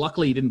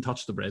 Luckily he didn't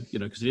touch the bread,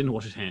 because he didn't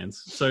wash his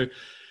hands. So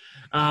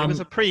it was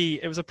a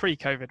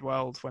pre-COVID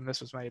world when this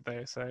was made,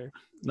 though. So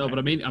no, but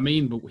I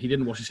mean, but he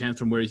didn't wash his hands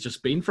from where he's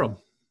just been from.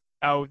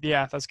 Oh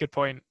yeah, that's a good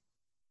point.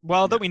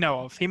 Well, that we know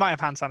of. He might have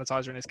hand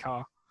sanitizer in his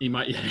car. He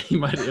might. Yeah, he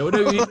might. Oh,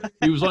 no,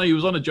 he was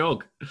on a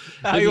jog.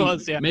 He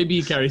was. Yeah. Maybe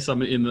he carries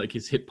some in like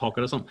his hip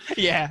pocket or something.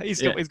 Yeah,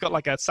 he's got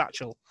like a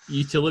satchel.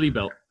 Utility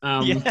belt.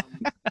 Yeah.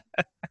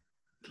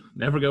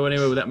 Never go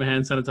anywhere without my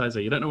hand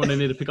sanitizer. You don't know when I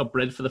need to pick up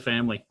bread for the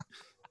family.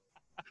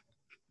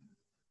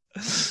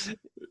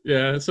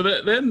 Yeah. So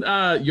then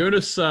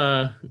Jonas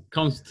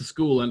comes to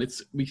school, and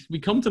we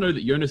come to know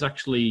that Jonas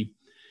actually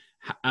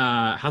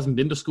hasn't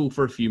been to school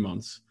for a few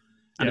months,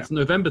 and it's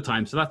November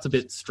time, so that's a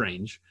bit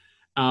strange.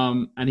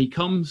 And he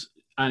comes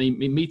and he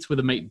meets with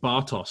a mate,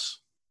 Bartos.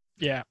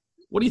 Yeah.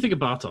 What do you think of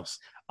Bartos?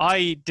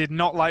 I did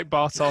not like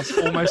Bartos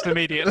almost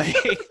immediately.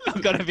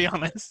 I'm going to be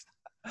honest.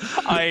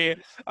 I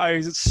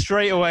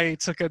straight away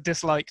took a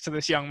dislike to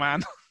this young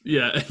man.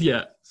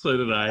 Yeah, so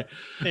did I.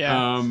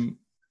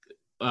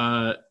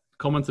 Yeah.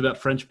 Comments about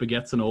French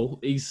baguettes and all.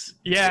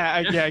 Yeah,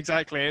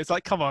 exactly. It's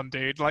like, come on,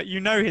 dude. Like,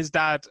 his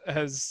dad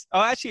has.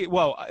 Oh, actually,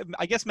 well,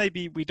 I guess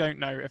maybe we don't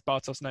know if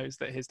Bartos knows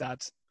that his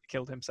dad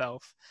killed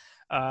himself.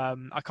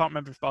 I can't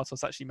remember if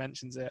Bartos actually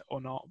mentions it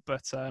or not,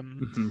 but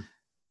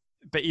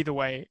but either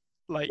way,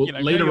 like,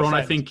 later on,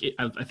 I think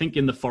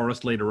in the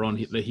forest later on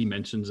he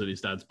mentions that his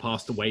dad's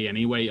passed away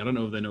anyway. I don't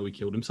know if they know he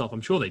killed himself.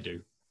 I'm sure they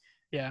do.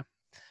 Yeah.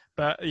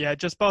 But yeah,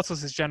 just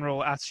Bartos'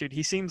 general attitude.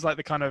 He seems like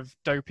the kind of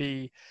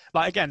dopey,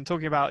 like, again,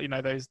 talking about,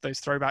 those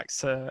throwbacks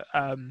to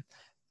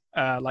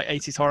like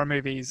 80s horror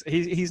movies.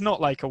 He's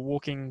not like a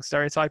walking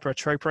stereotype or a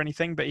trope or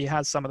anything, but he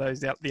has some of those,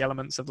 the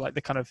elements of like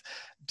the kind of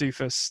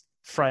doofus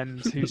friend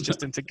who's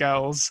just into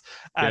girls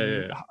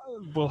and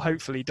will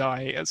hopefully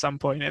die at some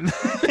point.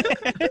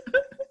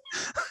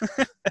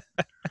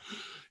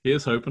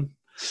 Here's hoping.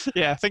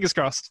 Yeah, fingers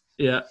crossed.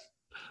 Yeah.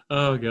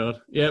 Oh,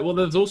 God. Yeah, well,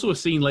 there's also a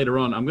scene later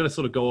on. I'm going to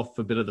sort of go off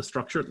a bit of the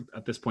structure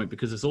at this point,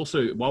 because there's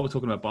also, while we're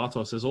talking about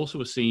Bartos, there's also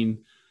a scene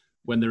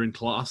when they're in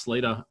class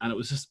later, and it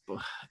was just,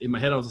 in my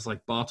head, I was just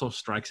like, Bartos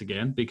strikes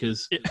again,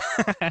 because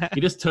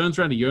he just turns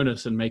around to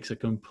Jonas and makes a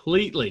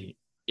completely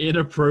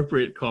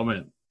inappropriate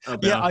comment.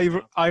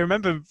 I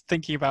remember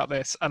thinking about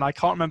this, and I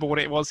can't remember what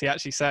it was he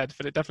actually said,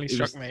 but it definitely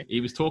struck me.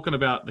 He was talking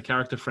about the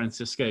character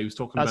Francisca. He was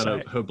talking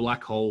about her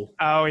black hole.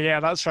 Oh, yeah,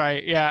 that's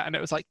right. Yeah, and it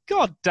was like,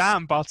 God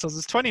damn, Bartos,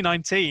 it's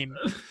 2019.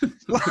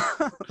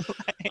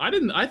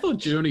 I thought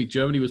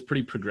Germany was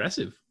pretty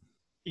progressive.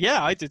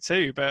 Yeah, I did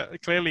too,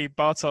 but clearly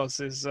Bartos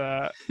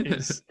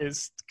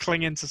is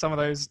clinging to some of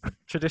those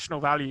traditional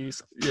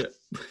values. Yeah.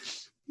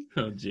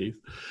 Oh, jeez.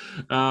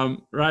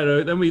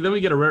 Right. Then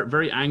we get a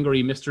very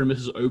angry Mr. and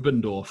Mrs.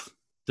 Obendorf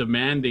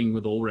demanding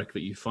with Ulrich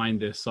that you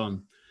find their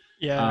son.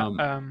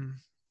 Yeah.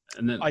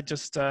 And then I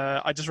just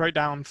wrote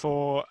down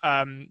for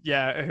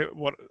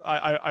what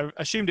I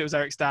assumed it was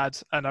Eric's dad,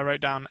 and I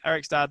wrote down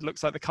Eric's dad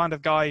looks like the kind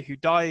of guy who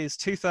dies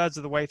 2/3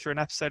 of the way through an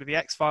episode of the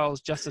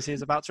X-Files just as he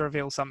is about to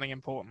reveal something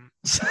important.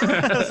 So,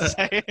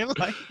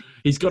 like,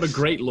 he's got a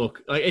great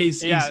look. Like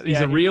he's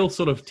a real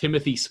sort of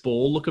Timothy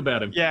Spall look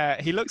about him.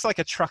 Yeah, he looks like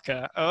a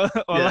trucker or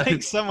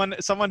like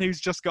someone who's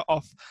just got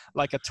off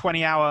like a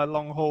 20-hour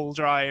long haul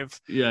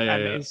drive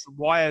and is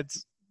wired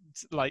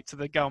like to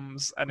the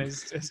gums and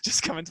is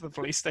just coming to the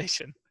police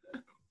station.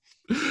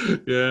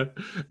 Yeah.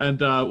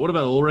 And what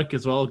about Ulrich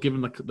as well?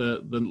 Giving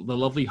the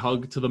lovely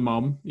hug to the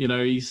mom. You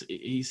know, he's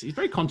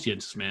very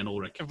conscientious, man,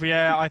 Ulrich.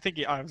 Yeah, I think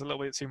I was a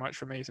little bit too much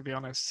for me, to be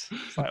honest.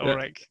 It's like,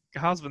 Ulrich,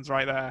 your husband's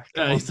right there.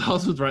 His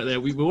husband's right there.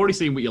 We've already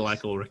seen what you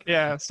like, Ulrich.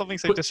 Yeah, something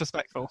so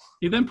disrespectful.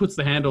 He then puts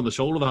the hand on the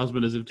shoulder of the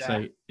husband as if to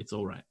say, it's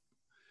all right.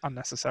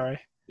 Unnecessary.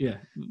 Yeah.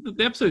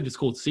 The episode is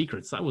called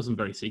Secrets. That wasn't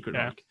very secret,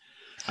 yeah. like.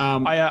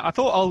 I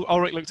thought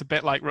Ulrich looked a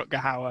bit like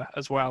Rutger Hauer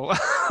as well.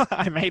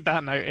 I made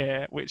that note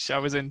here, which I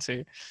was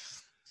into.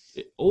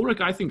 Ulrich,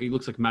 I think he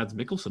looks like Mads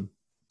Mikkelsen.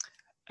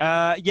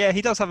 Yeah,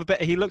 he does have a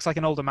bit. He looks like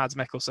an older Mads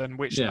Mikkelsen,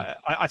 which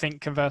I think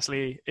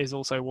conversely is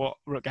also what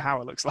Rutger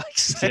Hauer looks like.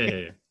 So,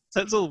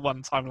 so it's all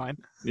one timeline.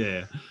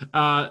 Yeah.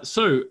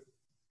 So,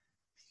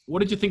 what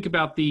did you think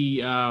about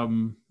the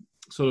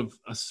sort of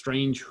a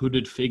strange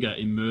hooded figure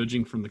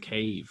emerging from the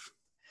cave?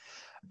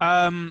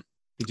 Did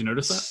you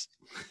notice that?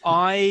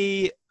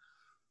 I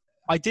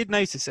did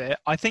notice it.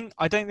 I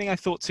don't think I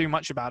thought too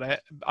much about it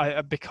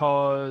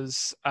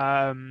because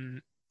I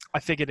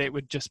figured it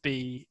would just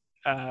be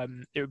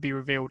it would be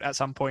revealed at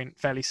some point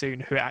fairly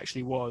soon who it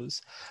actually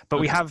was.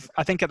 But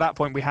I think at that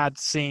point we had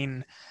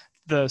seen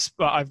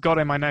I've got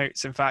in my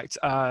notes, in fact,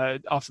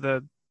 after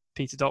the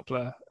Peter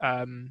Doppler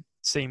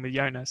scene with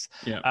Jonas,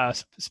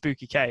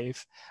 Spooky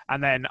Cave,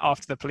 and then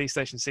after the police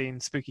station scene,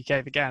 Spooky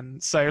Cave again.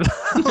 So,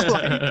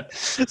 I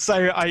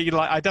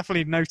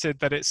definitely noted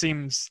that it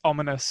seems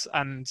ominous,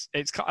 and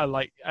it's kind of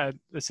like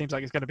it seems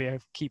like it's going to be a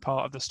key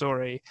part of the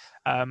story.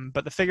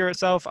 But the figure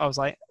itself, I was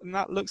like,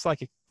 that looks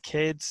like a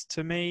kid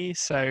to me,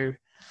 so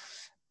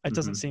it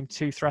doesn't seem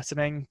too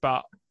threatening.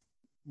 But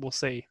we'll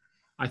see.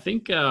 I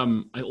think I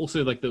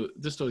also like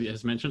just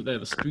as mentioned there,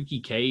 the Spooky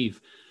Cave.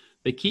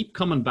 They keep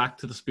coming back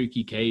to the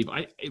Spooky Cave.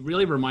 It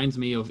really reminds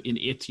me of in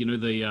It, you know,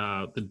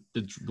 the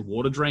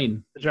water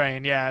drain. The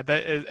drain, yeah.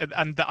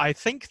 I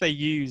think they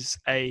use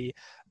like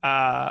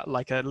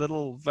a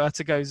little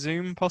vertigo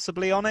zoom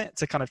possibly on it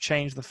to kind of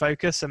change the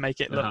focus and make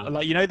it look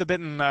like the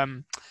bit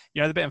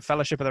in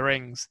Fellowship of the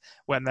Rings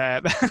when they're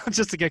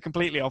just to go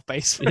completely off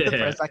base for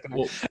a second.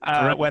 Well,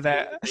 where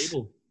they're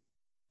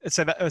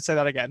say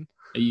that again.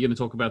 Are you going to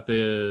talk about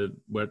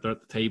where they're at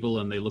the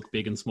table and they look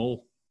big and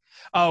small?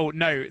 Oh,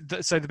 no.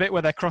 So the bit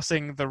where they're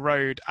crossing the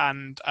road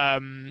and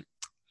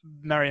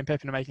Merry and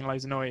Pippin are making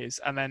loads of noise,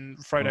 and then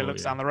Frodo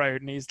looks down the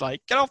road and he's like,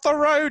 "Get off the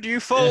road,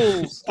 you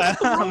fools!"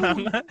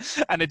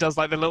 And it does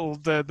like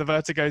the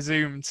vertigo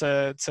zoom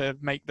to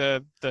make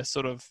the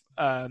sort of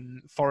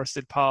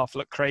forested path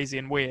look crazy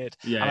and weird.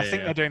 Yeah, and I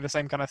think they're doing the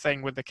same kind of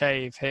thing with the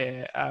cave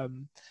here.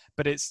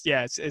 But it's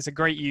a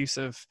great use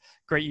of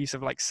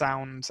like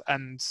sound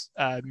and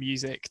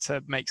music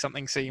to make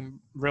something seem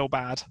real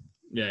bad.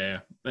 Yeah,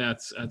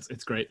 it's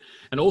great,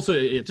 and also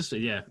it just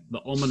the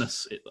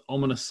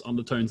ominous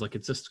undertones, like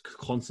it's just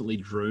constantly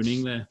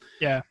droning there.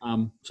 Yeah.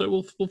 So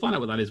we'll find out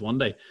what that is one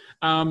day.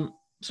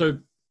 So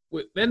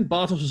then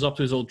Bartos is up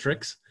to his old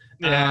tricks.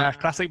 Yeah,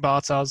 classic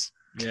Bartos.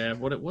 Yeah,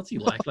 what's he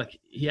like? Like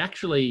he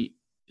actually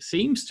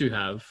seems to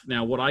have,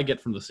 now what I get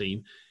from the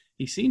scene,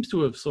 he seems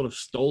to have sort of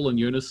stolen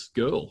Jonas'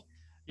 girl.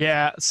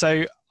 Yeah.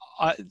 So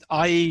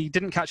I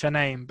didn't catch her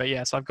name, but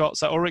yes, so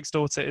Ulrich's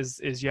daughter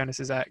is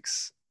Jonas's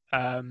ex.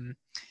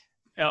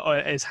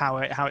 Is how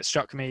it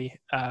struck me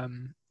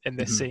in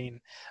this scene,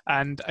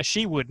 and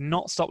she would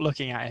not stop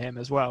looking at him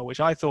as well, which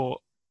I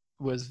thought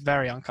was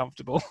very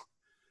uncomfortable.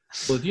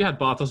 Well, if you had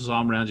Bartos'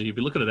 arm around you, you'd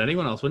be looking at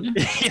anyone else, wouldn't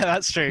you? Yeah,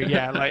 that's true.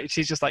 Yeah, like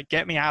she's just like,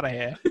 "Get me out of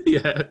here."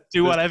 Yeah,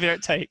 do whatever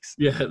it takes.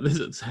 Yeah, this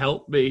is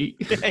help me.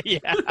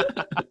 Yeah.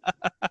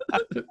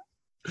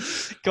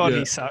 God,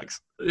 he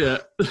sucks. Yeah.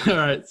 All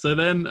right. So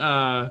then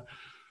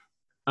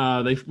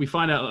we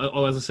find out,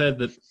 as I said,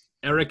 that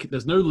Eric,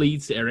 there's no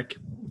leads to Eric.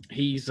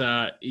 He's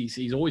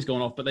always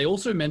gone off, but they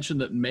also mentioned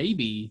that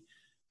maybe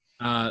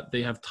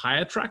they have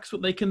tire tracks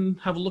that they can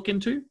have a look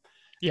into.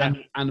 Yeah.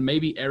 And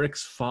maybe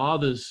Eric's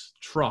father's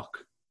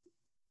truck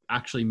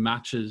actually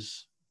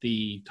matches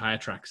the tire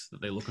tracks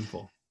that they're looking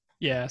for.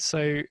 Yeah.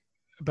 So,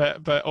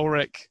 but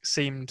Ulrich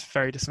seemed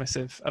very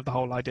dismissive of the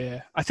whole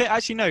idea. I think,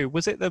 actually, no,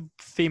 was it the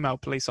female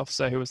police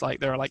officer who was like,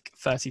 there are like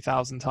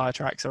 30,000 tire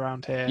tracks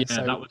around here? Yeah,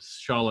 so, that was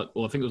Charlotte.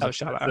 Well, I think it was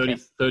like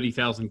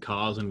 30,000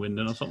 cars in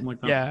Winden or something like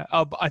that.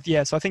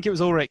 Yeah. So I think it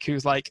was Ulrich who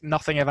was like,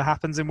 nothing ever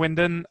happens in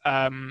Winden.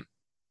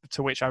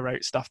 To which I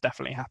wrote, stuff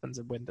definitely happens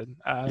in Winden.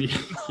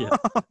 Yeah.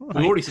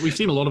 We've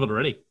seen a lot of it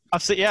already.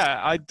 I've seen,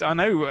 I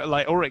know,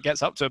 like Ulrich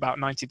gets up to about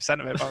 90%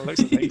 of it by the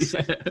looks of things.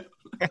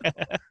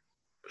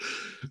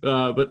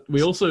 But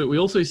we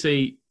also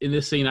see in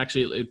this scene,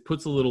 actually, it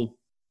puts a little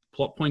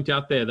plot point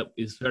out there that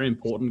is very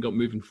important, got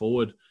moving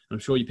forward. I'm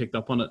sure you picked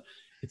up on it.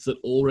 It's that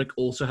Ulrich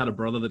also had a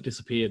brother that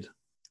disappeared.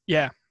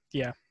 Yeah.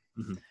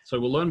 Mm-hmm. So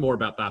we'll learn more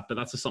about that, but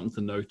that's just something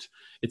to note.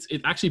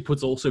 It actually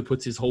puts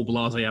his whole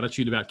blasé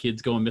attitude about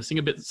kids going missing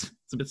a bit. It's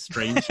a bit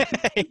strange.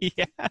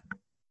 Yeah.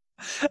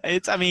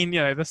 I mean,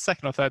 the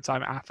second or third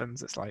time it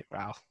happens, it's like,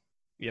 wow,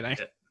 Yeah.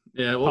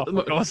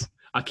 Well,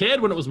 I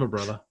cared when it was my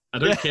brother. I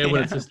don't care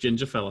when it's this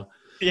ginger fella.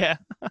 Yeah.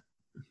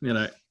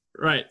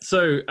 Right.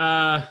 So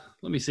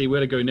let me see where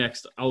to go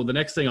next. Oh, the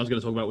next thing I was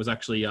going to talk about was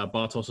actually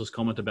Bartos's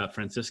comment about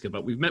Franziska,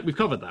 but we've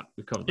covered that.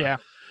 Yeah.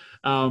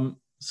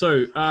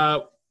 So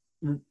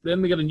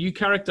then we got a new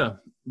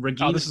character,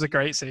 Regina. Oh, this is a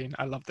great scene.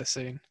 I love this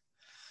scene.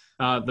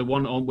 The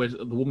one on with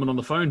the woman on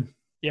the phone.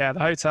 Yeah,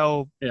 the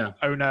hotel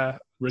owner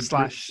 /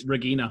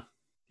 Regina.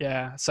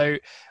 Yeah. So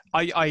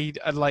I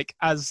like,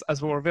 as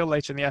we'll reveal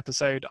later in the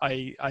episode,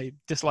 I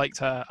disliked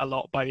her a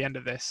lot by the end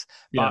of this.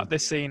 But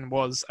this scene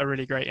was a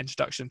really great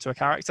introduction to a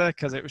character,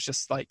 because it was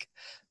just like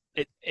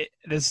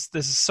there's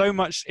so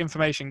much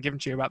information given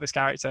to you about this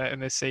character in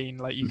this scene.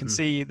 Like, you can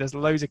see there's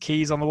loads of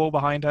keys on the wall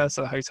behind her,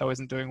 so the hotel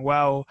isn't doing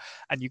well,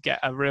 and you get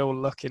a real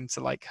look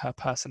into like her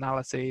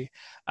personality,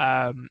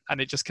 and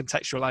it just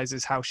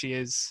contextualizes how she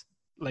is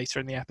later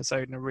in the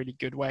episode in a really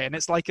good way. And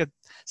it's like a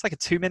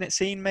 2-minute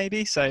scene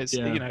maybe, so it's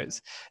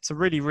it's a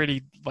really,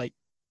 really like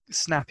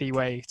snappy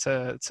way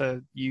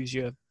to use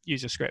your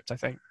script, I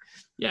think.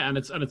 Yeah, and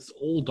it's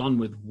all done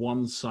with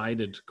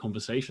one-sided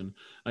conversation.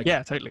 Like,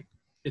 yeah, totally.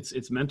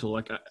 It's mental.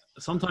 Like,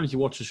 sometimes you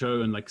watch a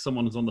show and like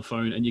someone's on the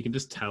phone and you can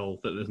just tell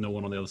that there's no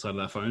one on the other side of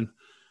that phone.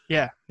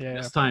 Yeah.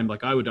 This time,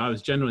 like, I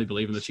was generally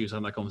believing that she was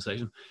having that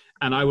conversation,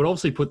 and I would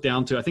obviously put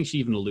down to, I think she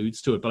even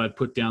alludes to it, but I'd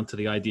put down to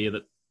the idea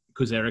that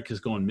because Eric has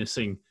gone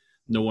missing,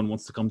 no one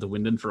wants to come to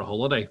Winden for a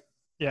holiday.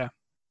 Yeah.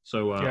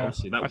 So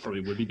obviously that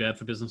probably would be bad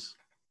for business.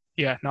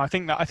 Yeah. No, I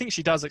think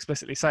she does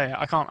explicitly say it.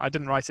 I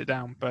didn't write it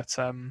down, but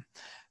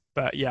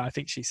yeah, I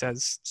think she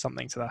says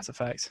something to that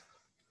effect.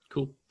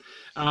 Cool.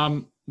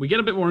 We get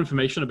a bit more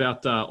information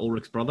about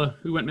Ulrich's brother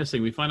who went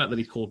missing. We find out that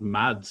he's called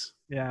Mads.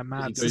 Yeah,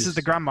 Mads. This is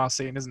the grandma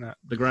scene, isn't it?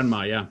 The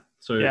grandma, yeah.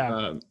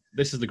 So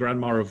this is the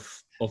grandma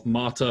of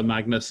Marta,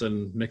 Magnus,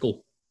 and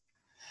Mikkel.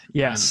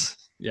 Yes.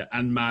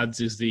 And Mads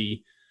is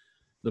the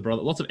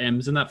brother. Lots of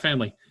M's in that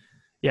family.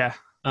 Yeah.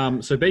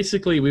 So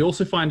basically, we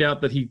also find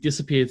out that he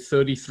disappeared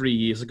 33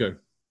 years ago.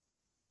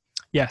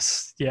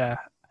 Yes, yeah.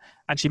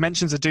 And she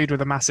mentions a dude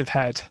with a massive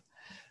head,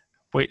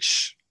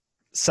 which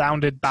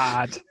sounded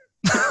bad,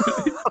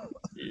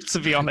 to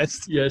be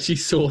honest. Yeah, she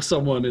saw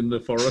someone in the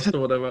forest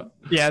or whatever.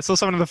 Yeah, I saw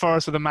someone in the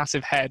forest with a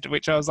massive head,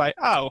 which I was like,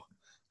 oh,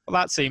 well,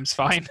 that seems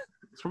fine.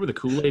 It's probably the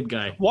Kool-Aid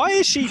guy. Why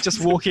is she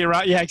just walking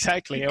around? Yeah,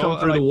 exactly.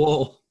 Come through the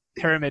wall.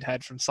 Pyramid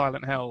Head from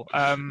Silent Hill.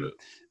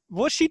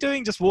 What's she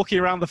doing just walking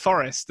around the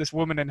forest, this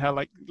woman in her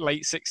like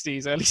late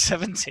 60s, early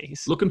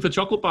 70s? Looking for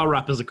chocolate bar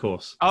wrappers, of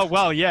course. Oh,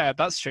 well, yeah,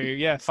 that's true.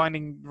 Yeah,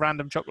 finding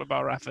random chocolate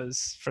bar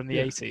wrappers from the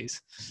 80s.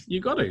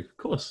 You got to, of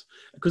course.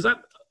 Because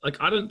that,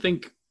 like, I don't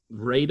think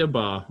Raider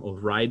Bar, or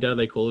Ryder,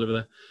 they call it over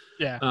there.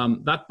 Yeah.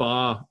 That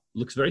bar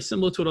looks very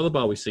similar to another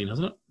bar we've seen,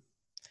 hasn't it?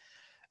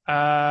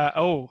 I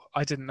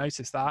didn't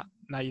notice that.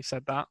 Now you've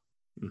said that.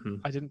 Mm-hmm.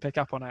 I didn't pick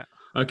up on it.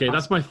 Okay,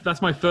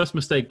 that's my first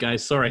mistake,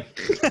 guys. Sorry.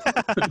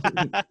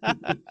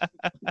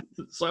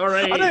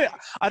 Sorry.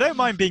 I don't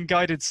mind being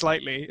guided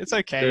slightly. It's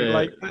okay. Yeah.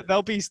 Like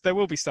there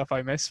will be stuff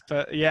I miss,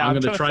 but yeah. I'm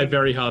going to try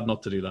very hard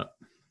not to do that.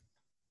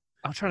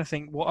 I'm trying to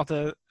think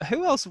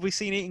who else have we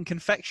seen eating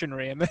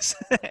confectionery in this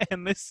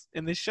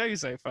in this show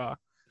so far?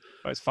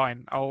 Oh, it's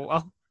fine.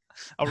 I'll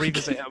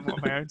revisit it on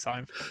my own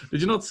time.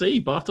 Did you not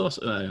see Bartos?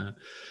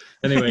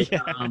 Anyway, Yeah.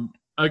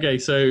 Okay,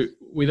 so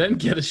we then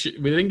get a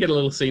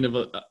little scene of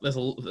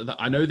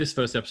I know this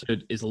first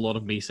episode is a lot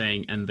of me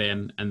saying and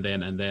then,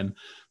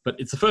 but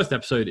it's the first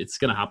episode. It's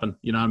going to happen.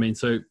 You know what I mean?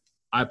 So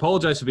I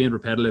apologize for being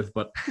repetitive,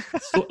 but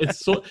it's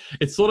sort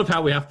of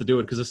how we have to do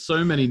it because there's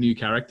so many new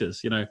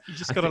characters. You know, you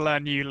just got to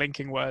learn new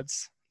linking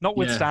words,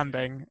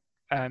 notwithstanding,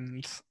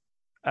 and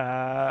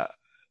furthermore,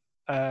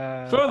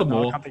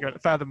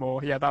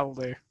 furthermore, yeah, that'll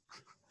do.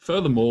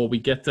 Furthermore, we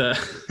get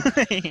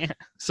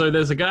so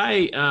there's a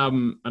guy,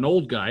 an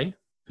old guy,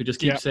 who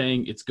just keeps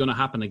saying it's going to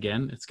happen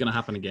again. It's going to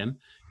happen again.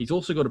 He's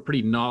also got a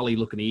pretty gnarly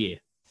looking ear.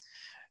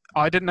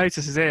 I didn't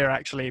notice his ear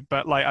actually,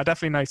 but like I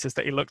definitely noticed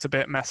that he looked a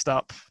bit messed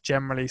up,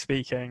 generally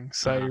speaking.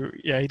 So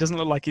yeah, he doesn't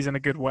look like he's in a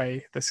good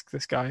way. This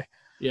guy.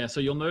 Yeah.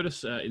 So you'll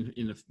notice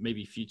in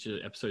maybe future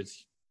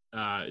episodes,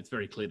 it's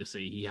very clear to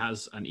see he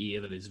has an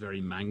ear that is very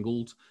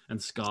mangled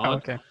and scarred. Oh,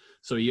 okay.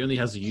 So he only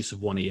has the use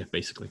of one ear,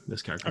 basically.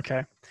 This character.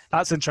 Okay,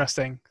 that's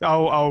interesting.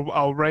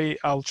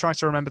 I'll try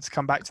to remember to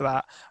come back to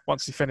that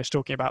once we finish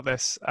talking about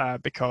this,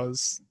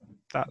 because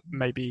that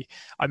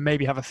I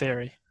maybe have a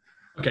theory.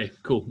 Okay,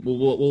 cool.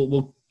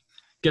 We'll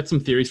get some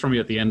theories from you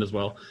at the end as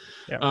well.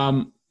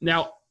 Yeah.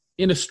 Now,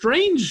 in a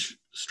strange,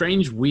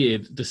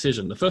 weird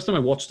decision, the first time I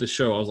watched this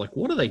show, I was like,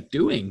 "What are they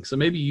doing?" So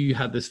maybe you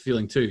had this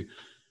feeling too.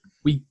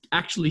 We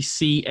actually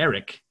see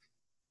Eric.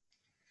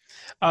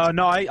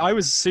 No, I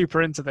was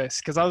super into this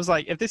because I was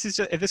like, if this is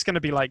going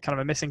to be like kind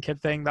of a missing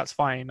kid thing, that's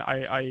fine.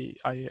 I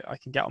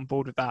can get on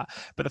board with that.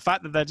 But the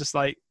fact that they're just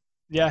like,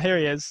 yeah, here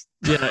he is.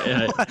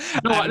 Yeah.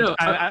 No, I know.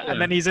 And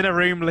then he's in a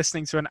room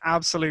listening to an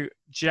absolute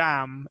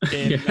jam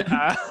in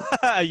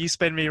 "You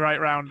Spin Me Right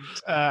Round,"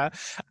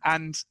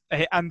 and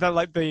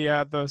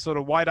the sort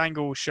of wide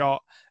angle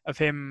shot of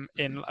him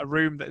in a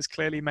room that is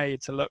clearly made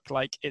to look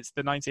like it's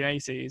the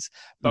 1980s,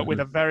 but with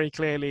a very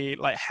clearly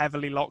like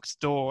heavily locked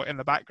door in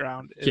the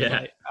background.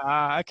 Like,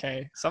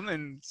 okay,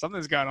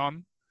 something's going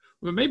on.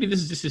 Well, maybe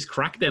this is just his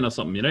crack den or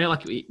something. You know,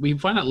 like we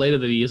find out later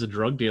that he is a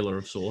drug dealer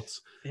of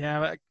sorts. Yeah,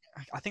 but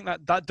I think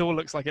that door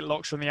looks like it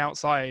locks from the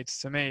outside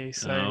to me.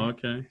 So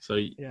okay. So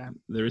yeah,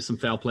 there is some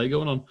foul play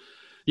going on.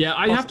 Yeah,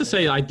 I have to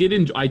say I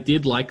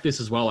did like this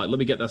as well. Like, let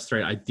me get that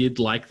straight. I did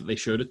like that they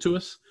showed it to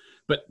us,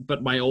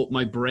 but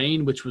my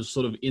brain, which was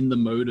sort of in the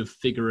mode of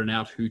figuring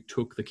out who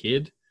took the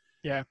kid.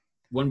 Yeah.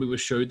 When we were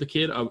showed the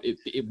kid,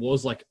 it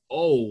was like,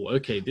 oh,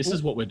 okay, this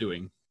is what we're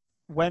doing.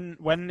 When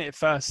it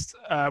first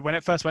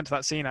went to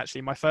that scene,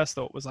 actually, my first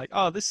thought was like,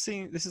 oh, this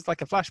is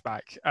like a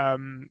flashback,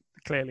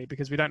 clearly,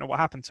 because we don't know what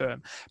happened to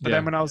him. But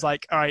then when I was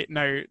like, all right,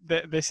 no,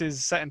 this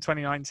is set in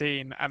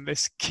 2019, and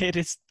this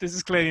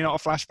is clearly not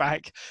a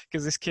flashback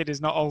because this kid is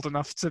not old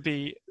enough to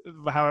be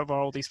however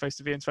old he's supposed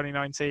to be in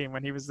 2019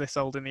 when he was this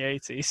old in the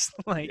 80s.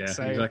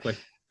 Exactly.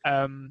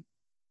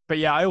 But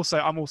yeah,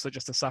 I'm also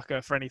just a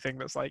sucker for anything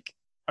that's like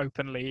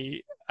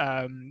openly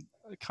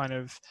kind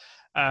of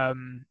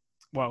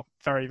well,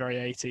 very, very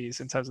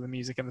 80s in terms of the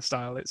music and the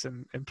style it's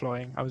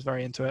employing. I was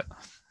very into it.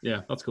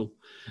 Yeah, that's cool.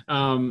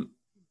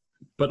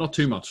 But not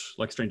too much,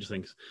 like Stranger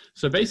Things.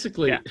 So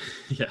basically,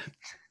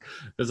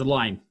 there's a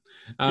line.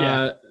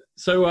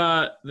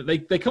 So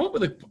they come up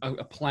with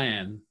a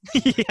plan.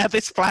 Yeah,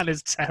 this plan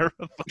is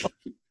terrible.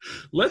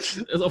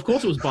 Of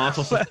course it was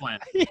Bartos's plan.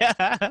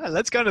 Yeah,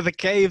 let's go to the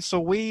caves for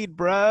weed,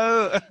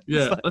 bro.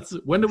 Yeah,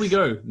 when do we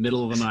go?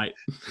 Middle of the night.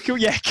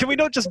 Can we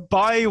not just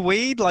buy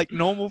weed like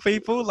normal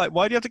people? Like,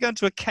 why do you have to go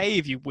into a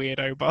cave, you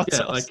weirdo Bartos?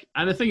 Yeah,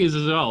 and the thing is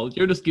as well,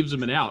 Jonas gives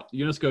him an out.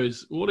 Jonas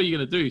goes, what are you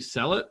going to do?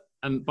 Sell it?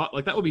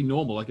 But that would be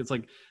normal. Like, it's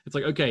like,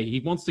 okay, he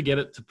wants to get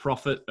it to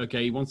profit.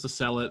 Okay, he wants to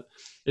sell it.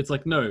 It's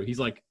like, no, he's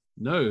like,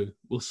 no,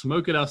 we'll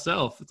smoke it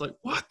ourselves. It's like,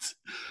 what?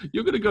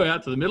 You're going to go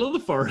out to the middle of the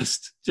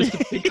forest just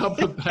to pick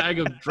up a bag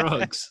of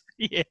drugs?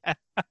 Yeah.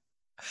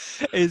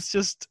 It's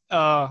just,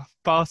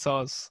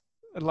 Bartos.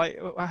 Like,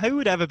 who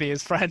would ever be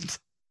his friend?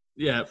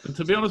 Yeah, but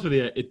to be honest with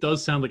you, it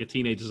does sound like a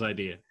teenager's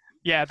idea.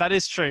 Yeah, that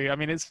is true. I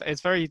mean,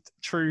 it's very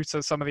true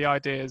to some of the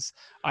ideas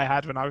I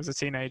had when I was a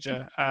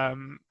teenager.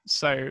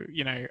 So,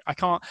 you know,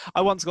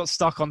 I once got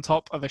stuck on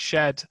top of a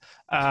shed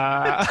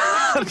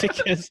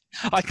because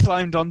I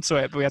climbed onto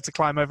it, but we had to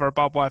climb over a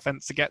barbed wire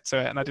fence to get to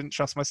it. And I didn't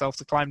trust myself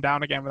to climb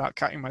down again without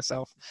cutting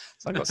myself.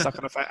 So I got stuck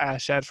on a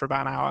shed for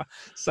about an hour.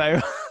 So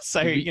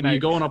you know. You're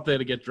going up there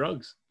to get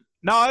drugs?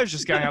 No, I was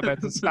just going up there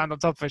to stand on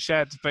top of a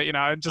shed, but you know,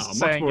 I'm just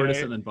saying, much more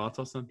innocent than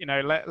Bartos, then. You know,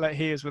 let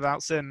he is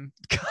without sin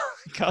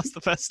cast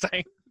the first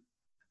stone.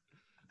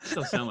 That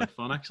does sound like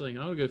fun, actually.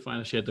 I'll go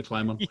find a shed to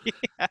climb on.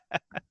 Yeah.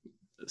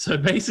 So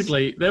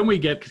basically, then we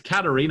get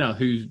Katerina,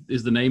 who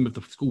is the name of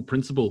the school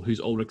principal, who's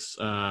Ulrich's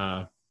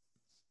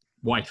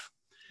wife.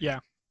 Yeah.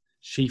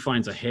 She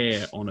finds a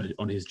hair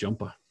on his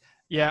jumper.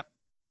 Yeah,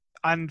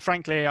 and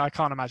frankly, I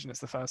can't imagine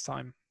it's the first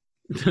time.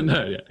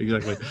 No, yeah,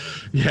 exactly.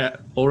 Yeah,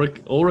 Ulrich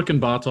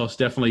and Bartos,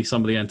 definitely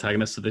some of the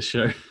antagonists of this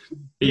show.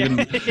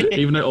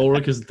 Even though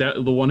Ulrich is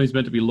the one who's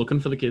meant to be looking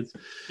for the kids.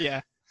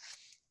 Yeah.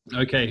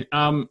 Okay,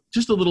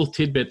 just a little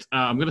tidbit.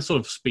 I'm going to sort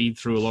of speed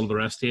through a lot of the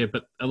rest here,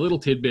 but a little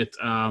tidbit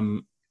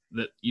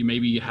that you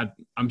maybe had,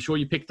 I'm sure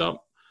you picked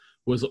up,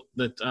 was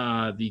that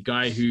the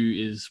guy who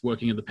is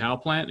working at the power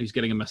plant, who's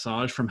getting a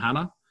massage from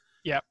Hannah.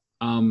 Yeah.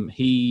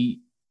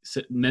 He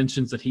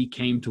mentions that he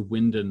came to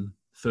Winden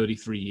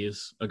 33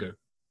 years ago.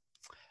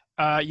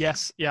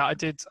 Yes, yeah, I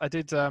did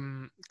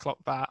clock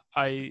that.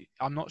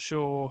 I'm not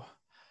sure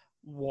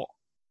what.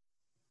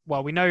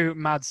 Well, we know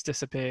Mads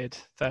disappeared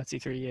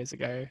 33 years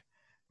ago,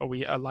 or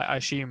I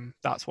assume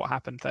that's what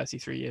happened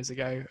 33 years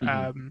ago.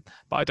 Mm-hmm.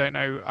 But I don't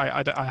know.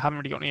 I haven't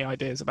really got any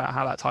ideas about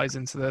how that ties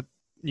into the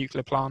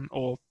nuclear plant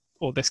or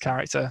this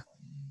character.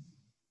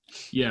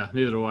 Yeah,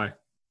 neither do I.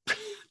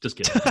 Just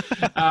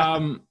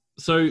kidding.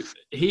 So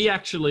he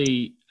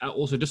actually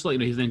also, just to let you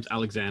know, his name's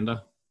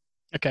Alexander.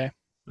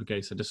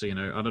 Okay, so just so you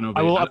know, I don't know.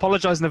 I will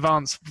apologize in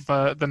advance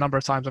for the number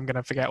of times I'm going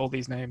to forget all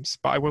these names,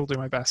 but I will do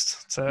my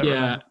best to.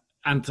 Yeah,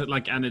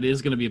 remember. and it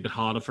is going to be a bit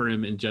harder for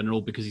him in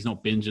general because he's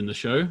not binging the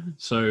show.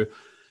 So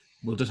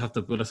we'll just have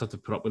to put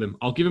up with him.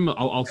 I'll give him.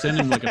 I'll send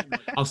him like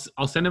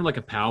I'll send him like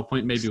a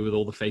PowerPoint maybe with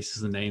all the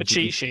faces and names. A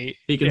cheat sheet.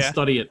 He can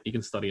study it. He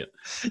can study it.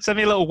 Send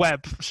me a little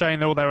web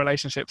showing all their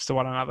relationships to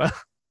one another.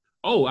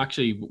 Oh,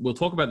 actually, we'll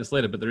talk about this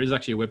later, but there is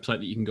actually a website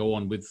that you can go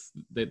on with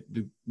the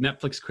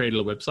Netflix created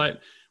a website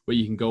where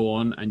you can go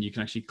on and you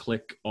can actually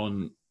click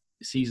on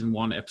season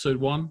 1, episode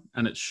 1,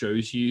 and it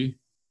shows you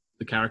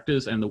the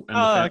characters and the.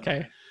 Oh,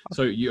 okay.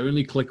 So you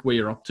only click where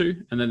you're up to,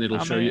 and then it'll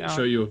show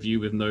you a view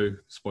with no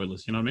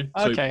spoilers. You know what I mean?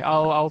 Okay,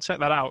 I'll check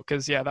that out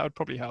because that would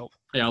probably help.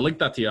 Yeah, I'll link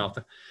that to you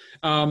after.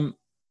 And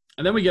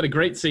then we get a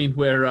great scene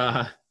where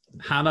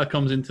Hannah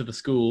comes into the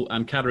school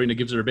and Katerina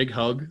gives her a big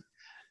hug.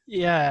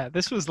 Yeah,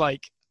 this was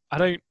like I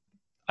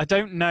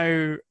don't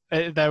know.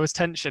 There was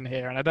tension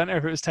here, and I don't know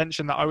if it was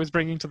tension that I was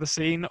bringing to the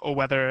scene or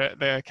whether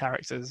the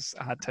characters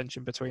had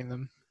tension between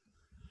them.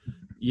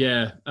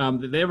 Yeah,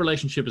 their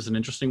relationship is an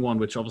interesting one,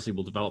 which obviously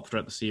will develop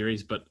throughout the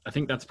series. But I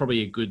think that's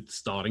probably a good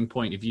starting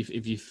point. If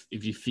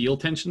you feel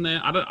tension there,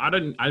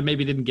 I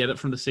maybe didn't get it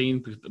from the scene,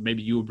 because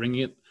maybe you were bringing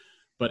it,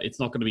 but it's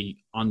not going to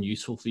be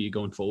unuseful for you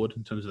going forward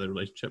in terms of their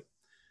relationship.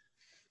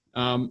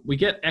 We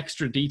get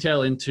extra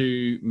detail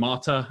into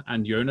Marta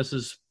and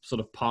Jonas's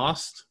sort of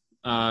past.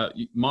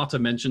 Marta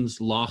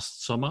mentions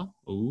last summer.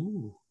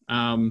 Ooh.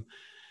 And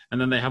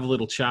then they have a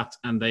little chat,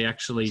 and they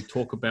actually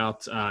talk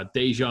about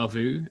deja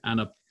vu and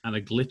a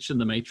glitch in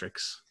the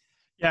Matrix.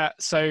 Yeah,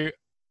 so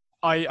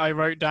I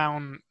wrote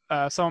down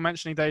someone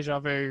mentioning deja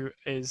vu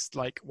is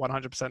like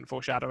 100%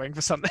 foreshadowing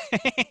for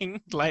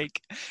something.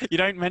 Like, you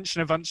don't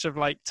mention a bunch of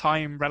like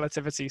time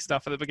relativity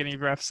stuff at the beginning of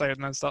your episode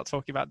and then start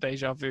talking about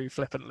deja vu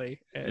flippantly.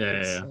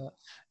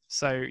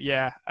 So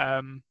yeah.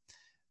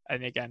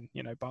 And again,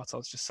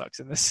 Bartos just sucks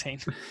in this scene.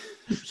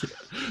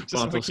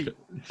 Bartos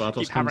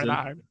keep hammering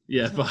that home.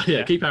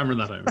 Yeah, keep hammering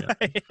that home.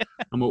 Yeah.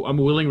 I'm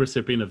a willing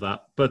recipient of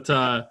that. But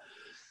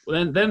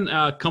then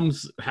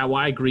comes how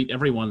I greet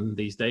everyone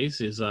these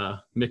days is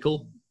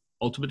Mikkel,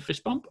 ultimate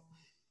fist bump.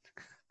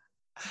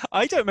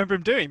 I don't remember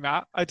him doing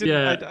that. I didn't.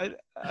 Yeah.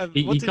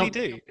 What did he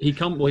do?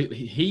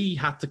 He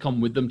had to come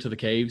with them to the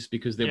caves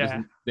because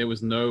there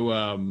was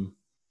no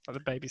the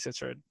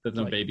babysitter. There's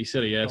no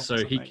babysitter, yeah.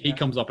 So he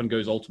comes up and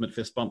goes ultimate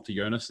fist bump to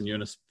Jonas, and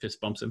Jonas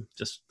fist bumps him.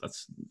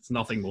 It's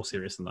nothing more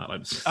serious than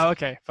that. Oh,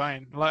 okay,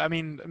 fine. Like, I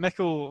mean,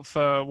 Mikkel,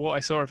 for what I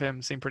saw of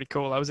him, seemed pretty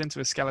cool. I was into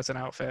his skeleton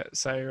outfit,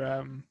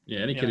 so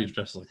any kid who's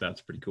dressed like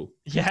that's pretty cool.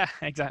 Yeah,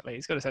 exactly.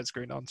 He's got his head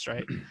screwed on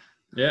straight.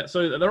 Yeah,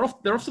 so they're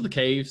off to the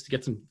caves to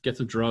get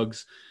some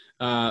drugs.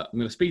 I'm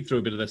going to speed through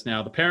a bit of this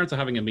now. The parents are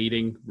having a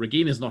meeting.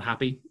 Regina's not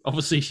happy.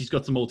 Obviously, she's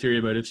got some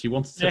ulterior motives. She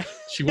wants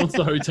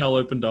the hotel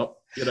opened up.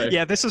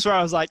 Yeah, this is where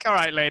I was like, all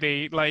right,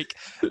 lady. Like,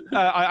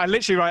 I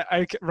literally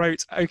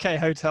wrote, okay,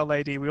 hotel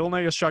lady, we all know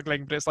you're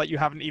struggling, but it's like you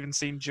haven't even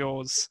seen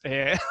Jaws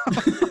here.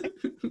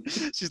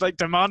 She's like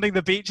demanding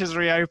the beaches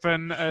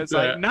reopen. It's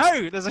like,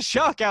 no, there's a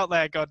shark out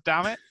there, god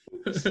damn it.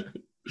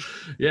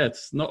 Yeah,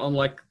 it's not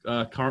unlike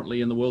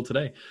currently in the world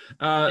today.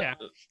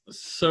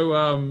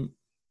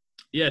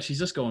 Yeah, she's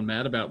just going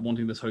mad about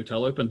wanting this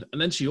hotel opened.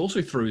 And then she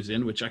also throws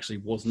in, which actually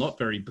was not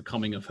very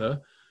becoming of her,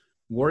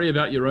 worry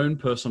about your own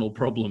personal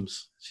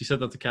problems. She said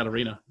that to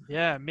Katerina.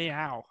 Yeah,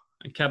 meow.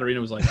 And Katerina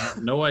was like,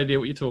 no idea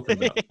what you're talking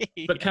about.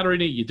 But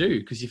Katerina, you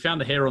do, because you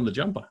found the hair on the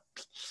jumper.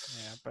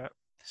 Yeah, but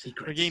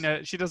secrets.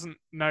 Regina, she doesn't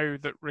know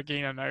that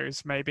Regina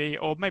knows, maybe.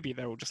 Or maybe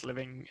they're all just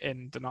living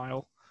in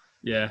denial.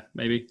 Yeah,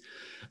 maybe.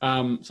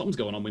 Something's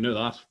going on, we know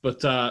that.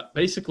 But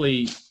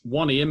basically,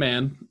 one ear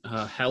man,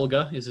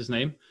 Helga is his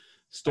name,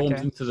 stormed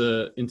into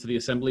the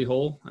assembly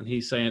hall, and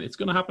he's saying, it's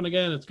going to happen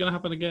again, it's going to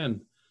happen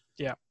again.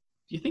 Yeah.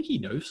 Do you think he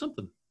knows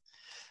something?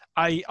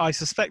 I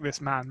suspect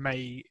this man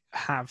may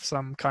have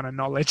some kind of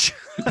knowledge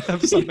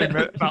of something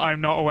that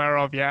I'm not aware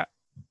of yet.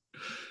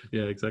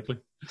 Yeah, exactly.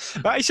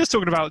 But he's just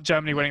talking about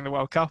Germany winning the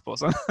World Cup or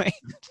something.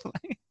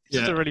 He's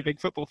just a really big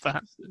football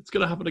fan. It's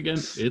going to happen again.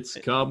 It's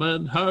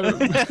coming home.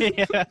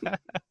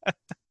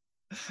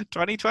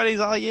 2020's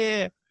our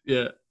year.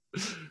 Yeah.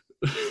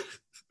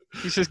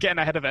 He's just getting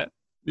ahead of it.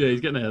 Yeah,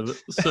 he's getting ahead of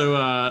it.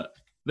 So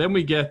then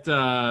we get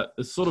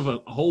sort of a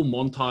whole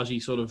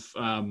montagey sort of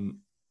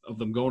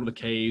them going to the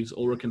caves.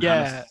 Ulrich and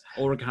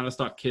Hannah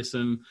start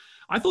kissing.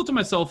 I thought to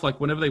myself, like,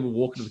 whenever they were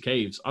walking to the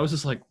caves, I was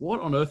just like, what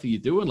on earth are you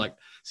doing? Like,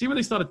 see when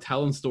they started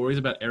telling stories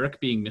about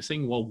Eric being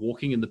missing while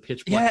walking in the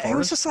pitch black forest? It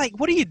was just like,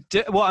 what do you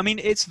do? Well, I mean,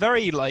 it's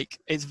very, like,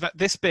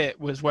 this bit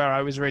was where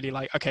I was really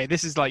like, okay,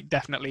 this is, like,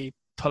 definitely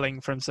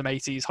pulling from some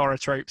 80s horror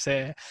tropes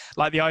here.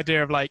 Like, the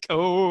idea of, like,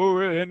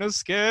 oh, in a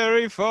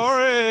scary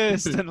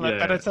forest, and, like,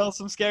 better tell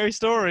some scary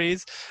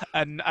stories.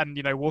 And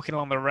walking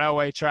along the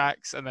railway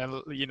tracks, and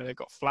then, they've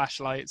got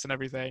flashlights and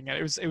everything. And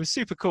it was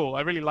super cool.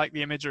 I really liked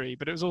the imagery,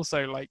 but it was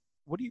also, like,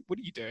 what are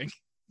you doing?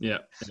 Yeah,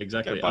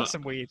 exactly. Go buy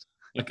some weed.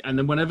 Like, and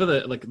then whenever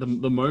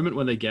the moment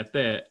when they get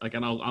there, like,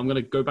 and I'm going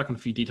to go back on a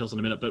few details in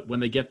a minute, but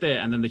when they get there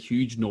and then the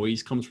huge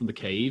noise comes from the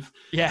cave,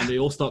 and they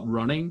all start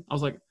running, I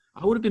was like,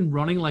 I would have been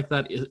running like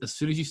that as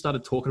soon as you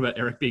started talking about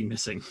Eric being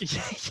missing.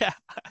 Yeah,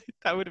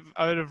 I would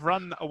have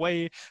run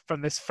away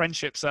from this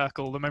friendship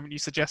circle the moment you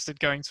suggested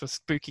going to a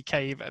spooky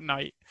cave at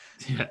night.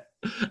 Yeah,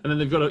 and then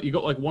you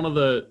got like one of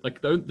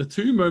the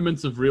two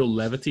moments of real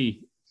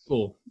levity,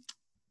 or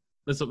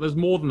there's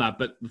more than that,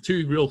 but the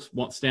two real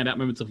standout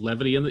moments of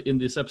levity in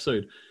this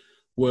episode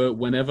were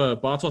whenever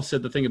Bartos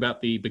said the thing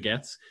about the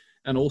baguettes,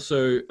 and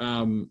also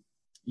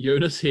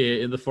Jonas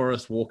here in the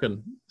forest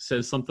walking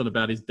says something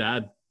about his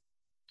dad.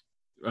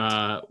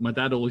 My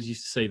dad always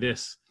used to say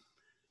this,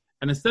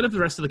 And instead of the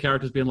rest of the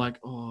characters being like,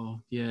 oh,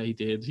 yeah, he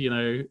did,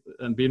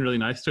 and being really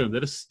nice to him, they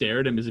just stare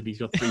at him as if he's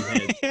got 3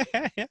 heads.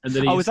 Yeah. And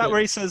then Is that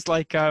where he says,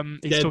 like, he's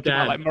Dead talking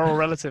about, dad. like, moral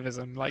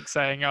relativism, like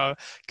saying, oh,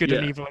 good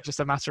and Yeah. evil are just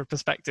a matter of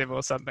perspective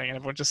or something, and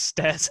everyone just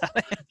stares at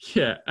him.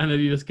 Yeah, and then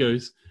he just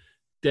goes,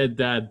 dead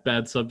dad,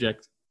 bad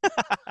subject.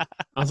 I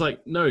was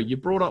like, no, you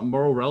brought up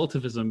moral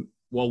relativism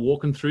while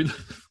walking through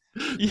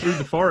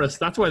the forest.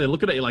 That's why they're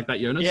looking at you like that,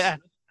 Jonas. Yeah.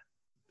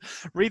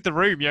 Read the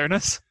room,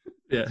 Jonas.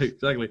 Yeah,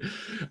 exactly.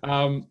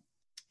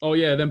 Oh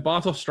yeah, then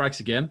Bartos strikes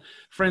again.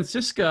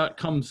 Francisca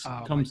comes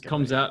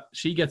out.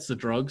 She gets the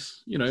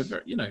drugs. He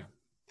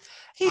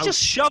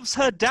just shoves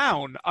her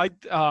down.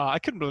 I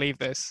couldn't believe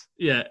this.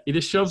 Yeah, he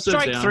just shoves her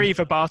down. Strike 3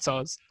 for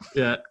Bartos.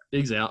 Yeah,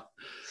 he's out.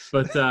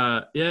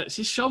 But yeah,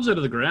 she shoves her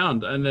to the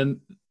ground,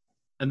 and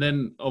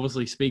then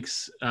obviously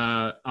speaks.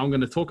 I'm going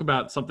to talk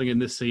about something in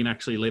this scene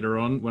actually later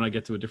on when I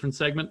get to a different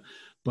segment.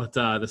 But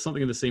there's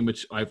something in the scene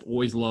which I've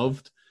always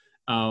loved,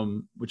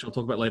 which I'll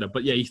talk about later.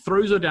 But yeah, he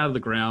throws her down to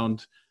the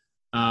ground.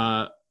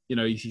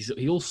 He's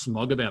all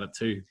smug about it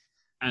too.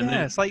 And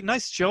then, it's like,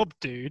 nice job,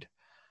 dude.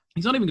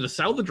 He's not even going to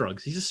sell the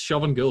drugs. He's just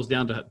shoving girls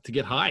down to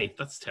get high.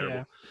 That's terrible.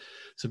 Yeah.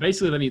 So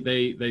basically,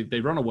 then they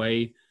run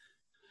away.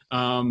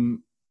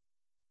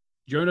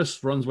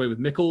 Jonas runs away with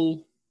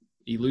Mikkel.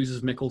 He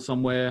loses Mikkel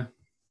somewhere.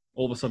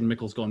 All of a sudden,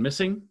 Mikkel's gone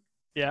missing.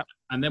 Yeah.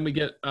 And then we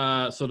get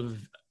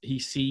he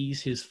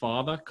sees his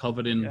father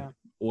covered in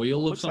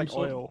oil of some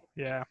sort. Oil.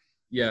 Yeah.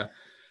 Yeah.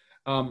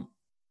 Do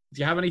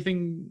you have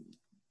anything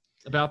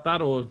about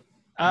that or?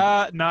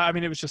 No, I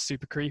mean, it was just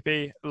super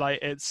creepy. Like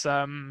it's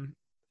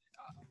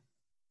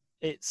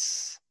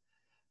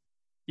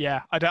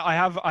yeah, I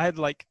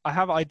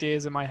have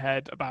ideas in my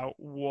head about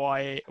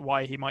why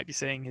he might be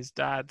seeing his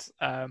dad,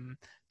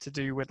 to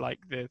do with like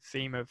the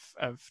theme of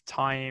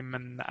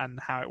time and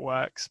how it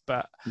works,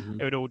 but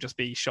it would all just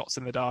be shots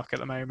in the dark at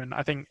the moment.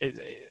 I think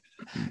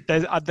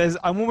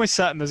I'm almost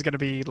certain there's going to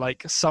be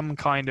like some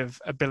kind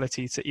of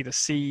ability to either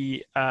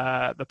see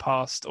the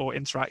past or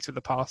interact with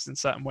the past in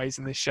certain ways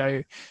in this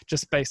show,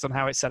 just based on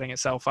how it's setting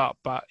itself up.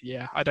 But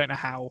yeah, I don't know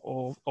how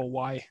or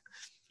why.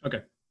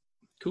 Okay,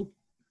 cool.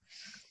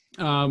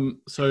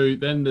 So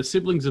then the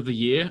siblings of the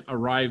year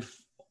arrive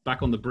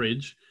back on the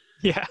bridge.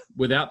 Yeah.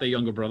 Without their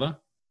younger brother.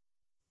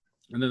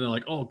 And then they're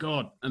like, oh,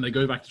 God. And they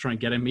go back to try and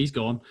get him. He's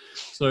gone.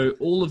 So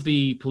all of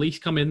the police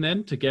come in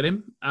then to get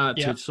him,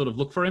 to sort of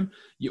look for him.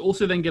 You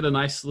also then get a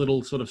nice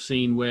little sort of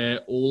scene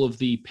where all of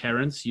the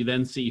parents, you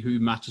then see who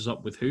matches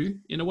up with who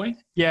in a way.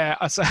 Yeah.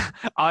 So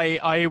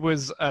I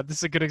was, this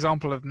is a good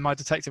example of my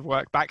detective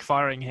work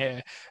backfiring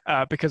here,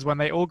 because when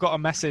they all got a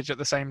message at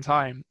the same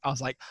time, I was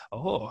like,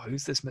 oh,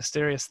 who's this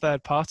mysterious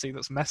third party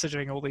that's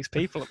messaging all these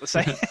people at the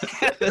same,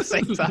 at the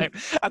same time?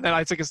 And then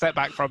I took a step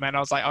back from it and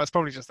I was like, oh, it's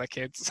probably just their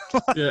kids.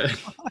 Yeah.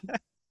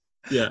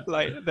 Yeah.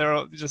 Like they're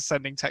all just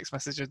sending text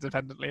messages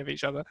independently of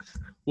each other.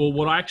 Well,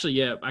 what I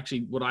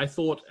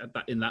thought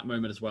in that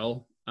moment as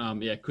well,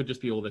 it could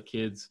just be all the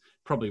kids,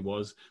 probably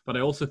was. But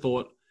I also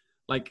thought,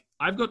 like,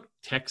 I've got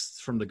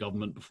texts from the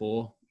government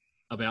before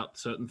about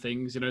certain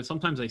things.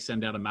 Sometimes they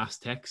send out a mass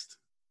text,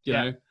 you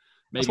know. Maybe,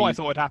 that's what I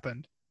thought had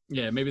happened.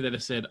 Yeah, maybe they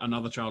just said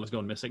another child has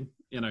gone missing.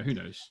 Who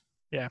knows?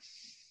 Yeah.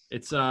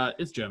 It's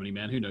Germany,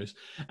 man. Who knows?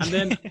 And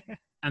then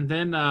and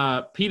then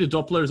Peter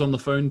Doppler is on the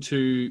phone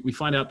we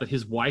find out that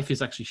his wife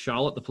is actually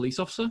Charlotte, the police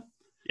officer.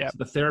 Yeah. So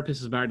the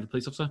therapist is married to the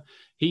police officer.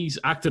 He's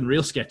acting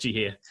real sketchy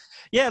here.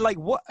 Yeah, like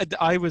what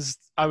I was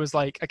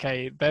like,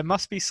 okay, there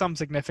must be some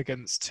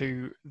significance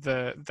to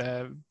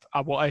the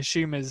what I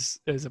assume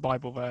is a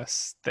Bible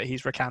verse that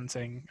he's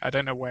recanting. I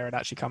don't know where it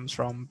actually comes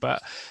from,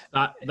 but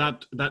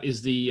that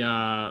is the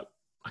I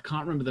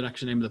can't remember the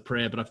actual name of the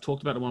prayer, but I've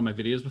talked about it in one of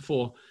my videos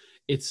before.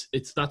 That's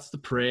the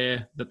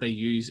prayer that they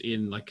use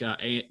in like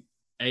Alcoholics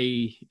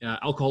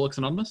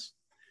Anonymous.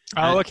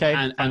 Oh, okay.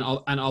 And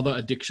other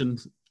addiction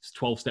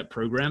 12-step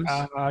programs.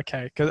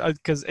 Okay,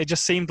 because it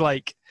just seemed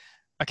like,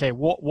 okay,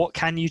 what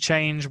can you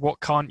change?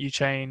 What can't you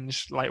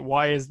change? Like,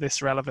 why is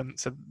this relevant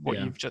to what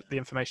the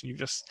information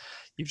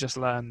you've just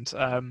learned?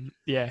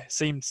 Yeah,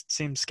 seems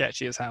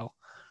sketchy as hell.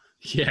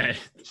 Yeah,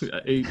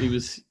 he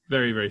was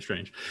very, very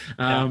strange.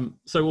 So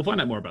we'll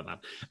find out more about that.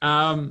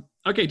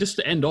 Okay, just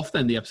to end off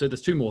then the episode,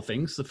 there's 2 more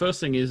things. The first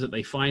thing is that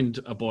they find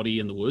a body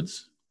in the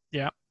woods.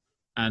 Yeah.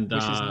 And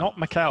which is not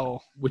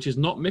Mikkel. Which is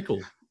not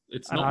Mikkel.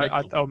 It's not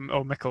Mikkel.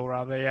 Or Mikkel,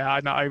 rather. Yeah, I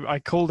know. I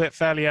called it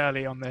fairly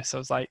early on this. I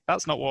was like,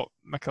 that's not what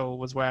Mikkel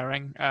was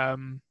wearing.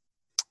 And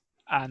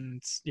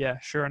yeah,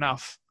 sure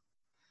enough.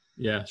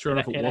 Yeah, sure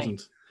enough it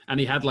wasn't. And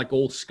he had like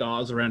all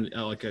scars around,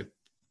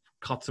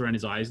 cuts around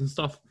his eyes and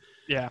stuff.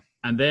 Yeah.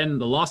 And then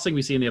the last thing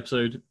we see in the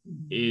episode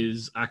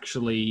is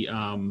actually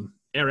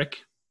Eric.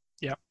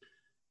 Yeah.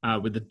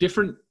 With a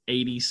different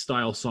 80s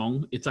style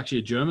song. It's actually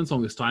a German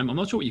song this time. I'm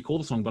not sure what you call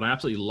the song, but I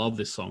absolutely love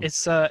this song.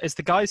 It's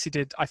the guys who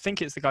did, I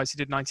think it's the guys who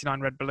did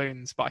 99 Red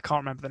Balloons, but I can't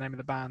remember the name of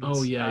the band.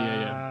 Oh,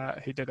 yeah.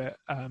 Who did it.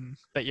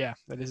 But yeah,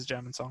 that is a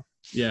German song.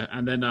 Yeah,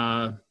 and then,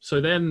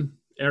 so then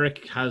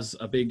Eric has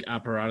a big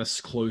apparatus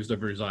closed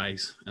over his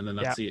eyes, and then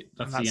that's the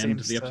end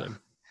of the episode.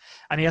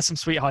 And he has some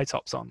sweet high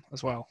tops on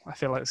as well. I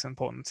feel like it's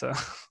important to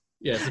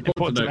Yeah, it's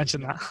important to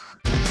mention that.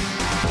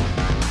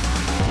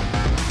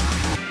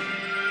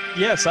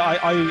 Yeah, so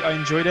I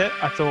enjoyed it.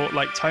 I thought,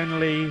 like,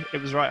 tonally,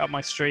 it was right up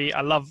my street.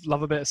 I love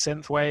a bit of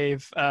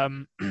synthwave,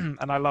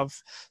 and I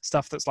love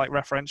stuff that's like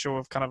referential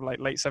of kind of like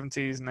late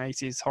 70s and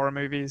 80s horror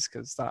movies,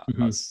 because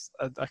that's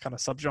a kind of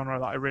subgenre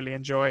that I really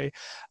enjoy.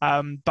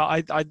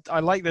 But I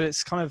like that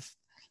it's kind of,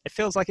 it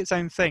feels like its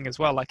own thing as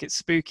well. Like, it's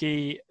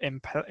spooky in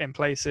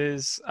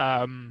places,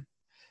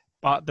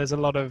 but there's a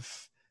lot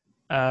of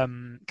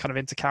kind of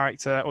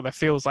inter-character, or there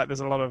feels like there's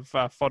a lot of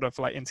fodder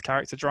for like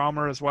inter-character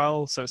drama as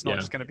well. So it's not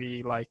just going to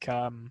be like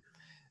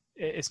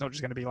it's not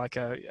just going to be like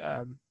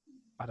a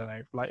I don't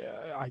know, like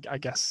I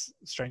guess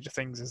Stranger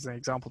Things is an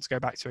example to go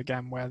back to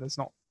again, where there's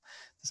not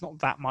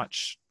that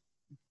much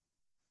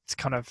to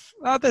kind of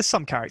there's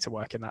some character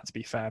work in that, to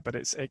be fair, but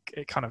it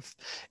kind of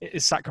it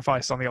is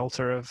sacrificed on the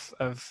altar of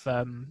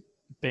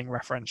being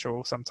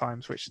referential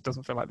sometimes, which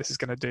doesn't feel like this is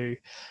going to do.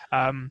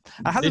 I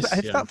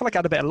felt like I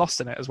had a bit of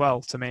Lost in it as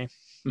well, to me.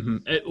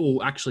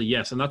 Actually,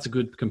 yes, and that's a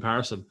good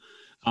comparison.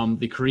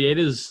 The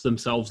creators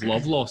themselves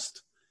love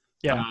Lost,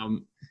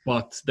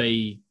 but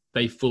they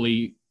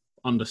fully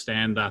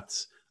understand that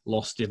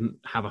Lost didn't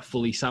have a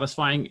fully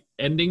satisfying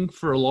ending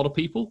for a lot of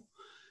people.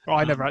 Well,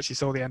 I never actually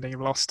saw the ending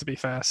of Lost, to be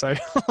fair. So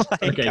so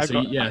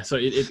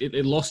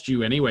it lost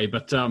you anyway,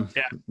 but no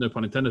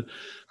pun intended.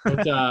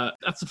 But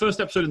that's the first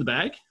episode in the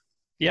bag.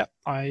 Yep,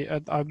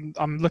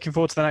 I'm looking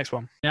forward to the next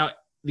one. Now,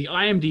 the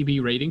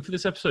IMDb rating for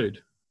this episode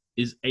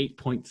is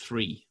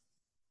 8.3.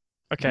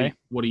 Okay.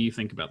 What do you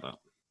think about that?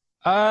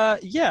 I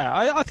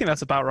think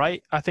that's about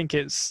right. I think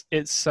it's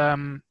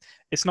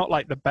not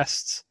like the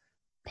best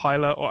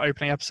pilot or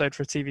opening episode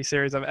for a TV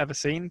series I've ever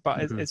seen,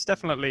 but it's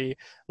definitely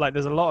like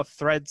there's a lot of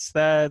threads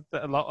there,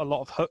 a lot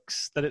of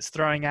hooks that it's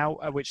throwing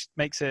out, which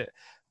makes it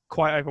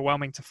quite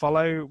overwhelming to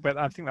follow. But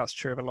I think that's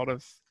true of a lot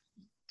of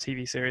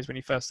TV series when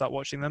you first start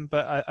watching them.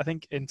 But I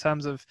think in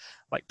terms of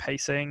like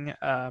pacing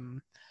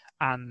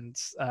and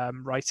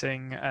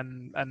writing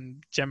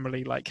and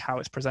generally like how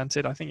it's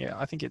presented, I think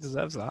it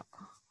deserves that.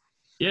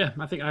 Yeah,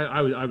 I think I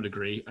would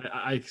agree.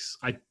 I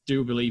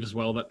do believe as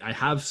well that I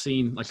have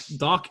seen like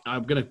Dark.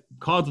 I'm gonna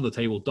cards on the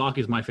table. Dark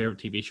is my favorite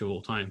TV show of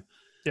all time.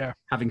 Yeah.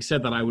 Having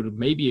said that, I would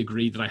maybe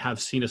agree that I have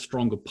seen a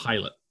stronger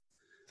pilot.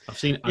 I've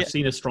seen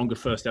a stronger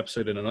first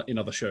episode in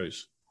other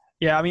shows.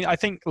 Yeah, I mean, I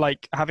think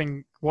like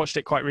having watched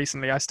it quite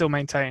recently, I still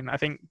maintain I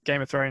think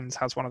Game of Thrones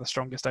has one of the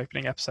strongest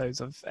opening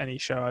episodes of any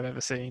show I've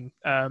ever seen.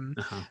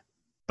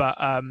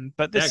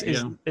 But this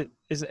is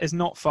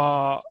not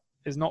far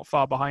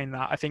behind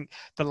that. I think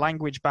the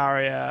language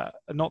barrier,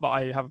 not that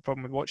I have a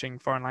problem with watching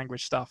foreign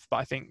language stuff, but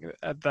I think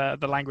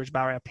the language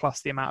barrier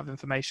plus the amount of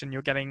information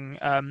you're getting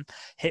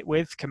hit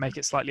with can make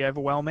it slightly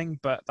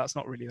overwhelming. But that's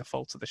not really the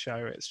fault of the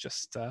show. It's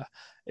just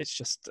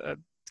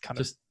kind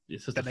of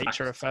the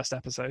nature of first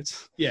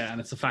episodes. Yeah, and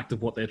it's the fact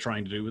of what they're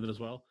trying to do with it as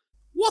well.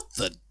 What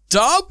the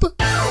dub?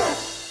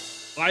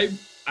 I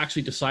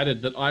actually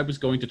decided that I was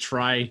going to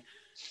try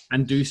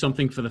and do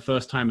something for the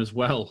first time as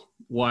well,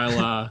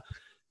 while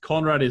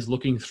Conrad is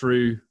looking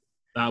through,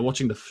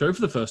 watching the show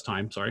for the first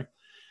time. Sorry.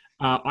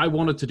 I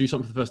wanted to do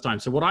something for the first time.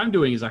 So what I'm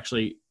doing is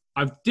actually,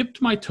 I've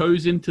dipped my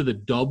toes into the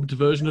dubbed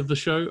version of the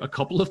show a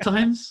couple of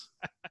times.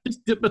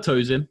 Just dipped my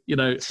toes in. You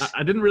know,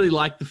 I didn't really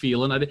like the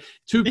feeling.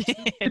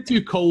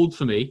 Too cold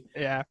for me.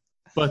 Yeah.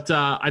 But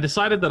I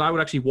decided that I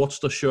would actually watch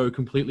the show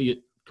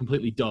completely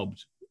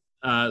dubbed.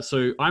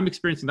 So I'm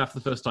experiencing that for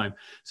the first time.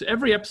 So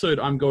every episode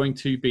I'm going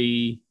to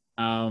be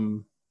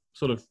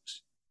sort of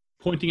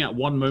pointing out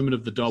one moment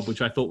of the dub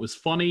which I thought was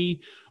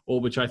funny or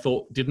which I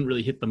thought didn't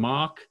really hit the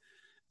mark.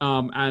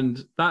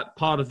 And that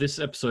part of this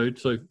episode,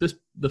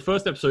 the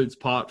first episode's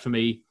part for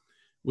me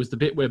was the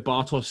bit where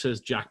Bartos says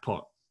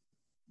jackpot.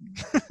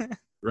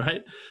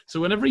 Right? So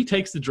whenever he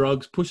takes the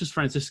drugs, pushes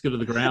Francisco to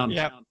the ground,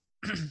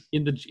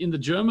 in the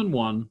German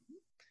one,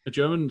 a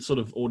German sort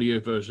of audio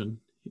version,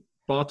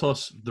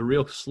 Bartos, the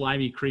real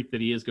slimy creep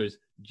that he is, goes,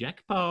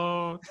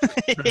 jackpot.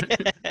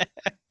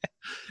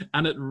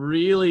 And it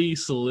really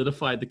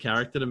solidified the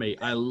character to me.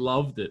 I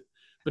loved it.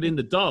 But in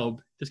the dub,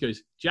 it just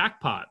goes,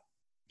 jackpot.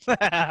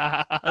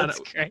 That's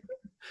great.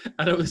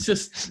 And it was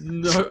just,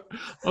 I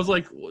was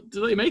like,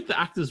 do they make the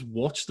actors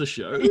watch the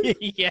show?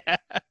 Yeah.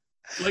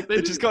 Like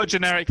they just got a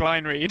generic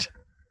line read.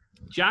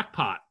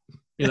 Jackpot,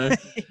 you know?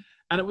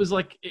 And it was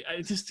like,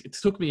 it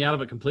took me out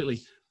of it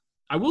completely.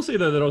 I will say,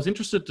 though, that I was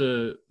interested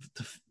to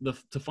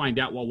find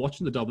out while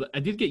watching the dub that I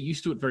did get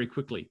used to it very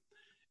quickly.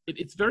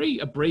 It's very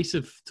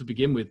abrasive to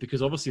begin with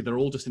because obviously they're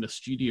all just in a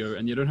studio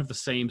and you don't have the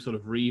same sort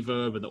of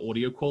reverb and the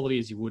audio quality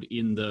as you would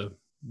in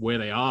where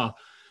they are.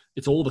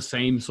 It's all the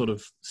same sort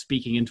of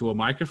speaking into a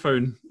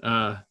microphone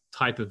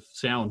type of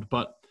sound,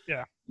 but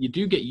you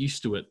do get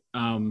used to it.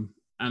 And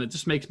it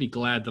just makes me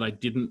glad that I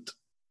didn't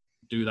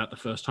do that the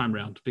first time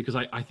round because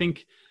I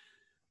think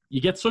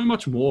you get so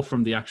much more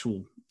from the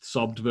actual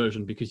subbed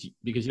version because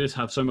you just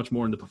have so much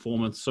more in the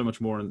performance, so much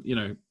more in, you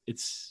know,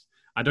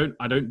 I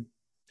don't.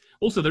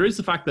 Also, there is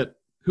the fact that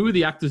who are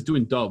the actors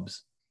doing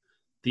dubs?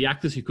 The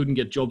actors who couldn't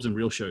get jobs in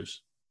real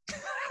shows.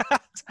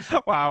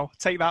 Wow,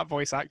 take that,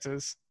 voice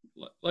actors.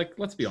 Like,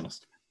 let's be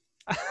honest.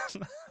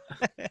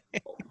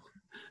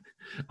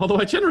 Although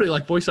I generally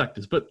like voice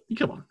actors, but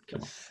come on.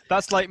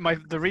 That's like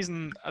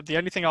the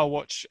only thing I'll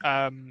watch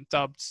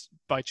dubbed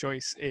by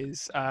choice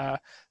is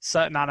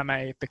certain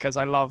anime, because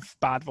I love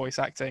bad voice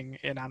acting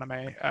in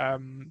anime.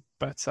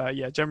 But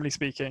generally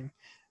speaking,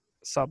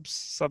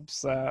 subs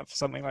for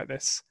something like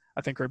this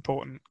I think are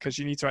important, because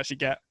you need to actually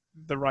get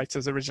the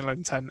writer's original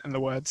intent in the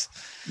words.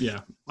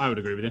 Yeah, I would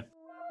agree with you.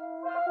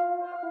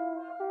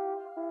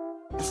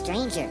 A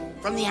stranger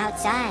from the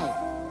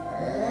outside.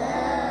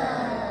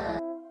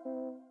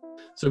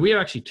 So we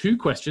have actually 2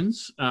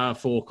 questions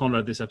for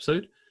Conrad this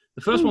episode.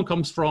 The first one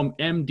comes from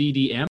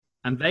MDDM,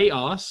 and they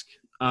ask,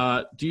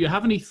 do you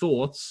have any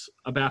thoughts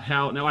about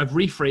how... Now, I've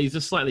rephrased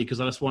this slightly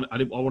because I want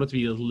it to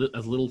be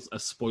as little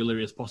as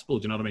spoilery as possible.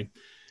 Do you know what I mean?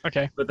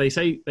 Okay. But they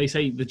say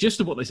the gist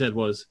of what they said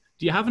was,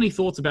 do you have any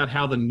thoughts about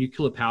how the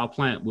nuclear power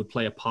plant would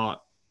play a part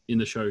in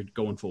the show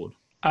going forward?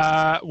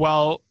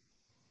 Well,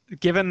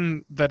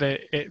 given that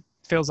it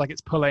feels like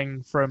it's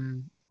pulling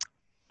from...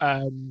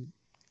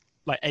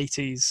 like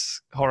 80s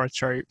horror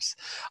tropes,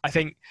 I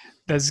think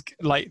there's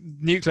like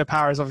nuclear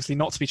power is obviously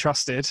not to be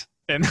trusted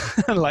in in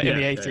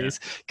the 80s,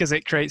 because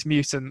it creates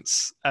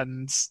mutants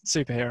and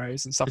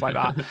superheroes and stuff like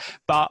that.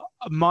 But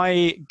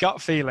my gut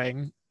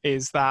feeling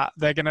is that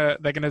they're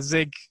gonna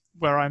zig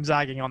where I'm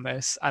zagging on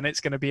this, and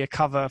it's gonna be a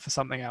cover for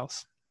something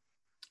else.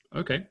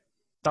 Okay.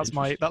 That's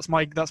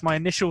my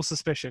initial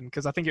suspicion,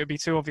 because I think it would be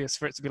too obvious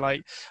for it to be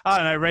like, I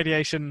don't know,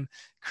 radiation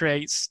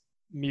creates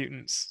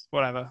mutants,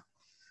 whatever.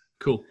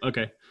 Cool.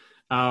 Okay.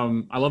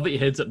 I love that your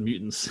head's at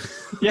mutants.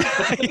 yeah,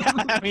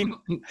 I mean,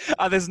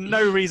 there's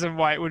no reason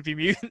why it would be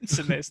mutants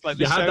in this. Like,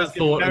 you had that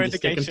thought no and you're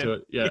sticking to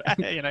it.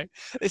 Yeah.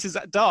 This is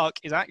Dark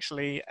is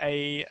actually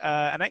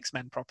an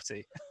X-Men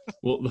property.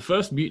 Well, the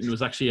first mutant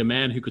was actually a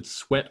man who could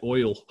sweat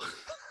oil.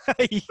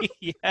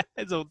 Yeah,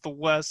 it's the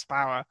worst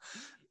power.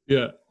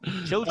 Yeah.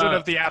 Children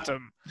of the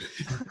atom.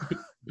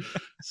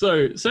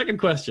 So, second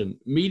question.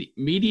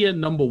 Media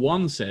number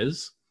 1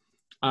 says,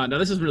 now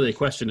this isn't really a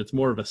question, it's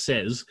more of a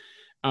says,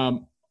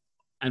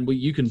 and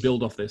you can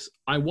build off this.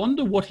 I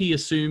wonder what he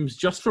assumes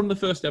just from the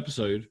first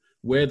episode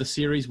where the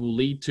series will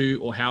lead to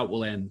or how it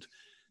will end.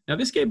 Now,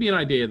 this gave me an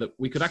idea that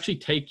we could actually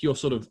take your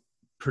sort of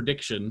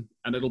prediction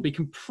and it'll be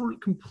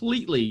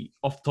completely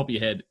off the top of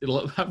your head.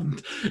 It'll have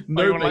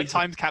no... You want to like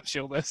time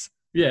capsule this?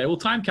 Yeah, we'll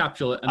time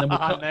capsule it, and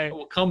then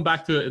we'll come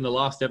back to it in the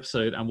last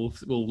episode, and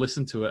we'll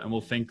listen to it, and we'll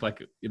think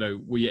like,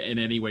 were you in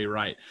any way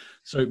right?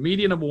 So,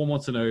 media number 1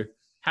 wants to know,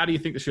 how do you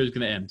think the show is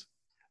going to end?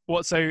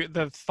 So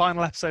the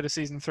final episode of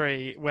season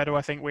 3, where do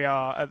I think we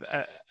are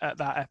at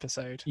that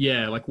episode?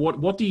 Yeah, like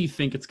what do you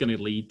think it's going to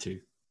lead to?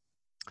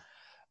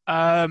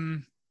 I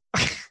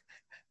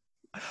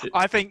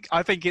think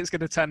it's going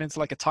to turn into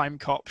like a time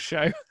cop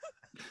show.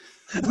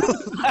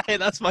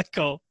 That's my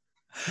call.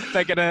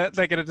 They're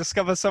gonna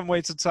discover some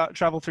way to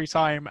travel through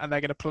time, and they're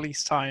gonna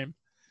police time.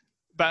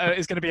 But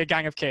it's gonna be a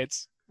gang of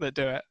kids that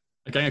do it.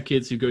 A gang of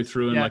kids who go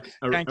through and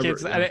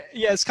kids. And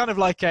it's kind of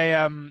like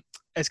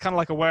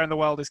a Where in the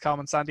World is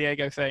Carmen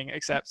Sandiego thing,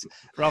 except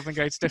rather than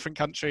going to different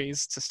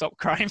countries to stop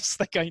crimes,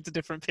 they're going to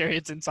different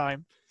periods in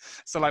time.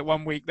 So like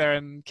 1 week they're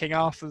in King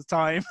Arthur's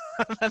time,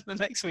 and then the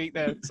next week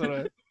they're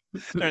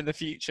in the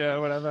future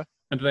or whatever.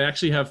 And do they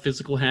actually have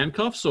physical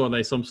handcuffs, or are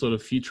they some sort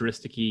of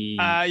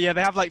futuristic-y... Yeah,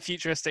 they have like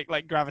futuristic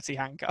like gravity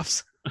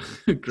handcuffs.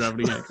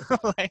 Gravity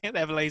handcuffs. They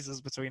have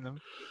lasers between them.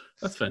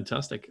 That's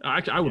fantastic.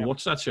 I would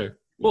watch that show.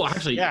 Well,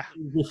 actually,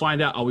 we'll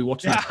find out. Are we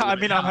watching that show? I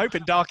mean, I'm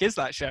hoping Dark is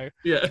that show.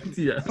 Yeah.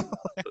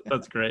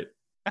 That's great.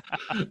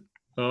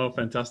 Oh,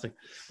 fantastic.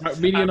 Right,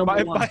 media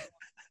number 1.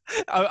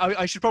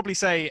 I should probably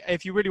say,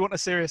 if you really want a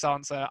serious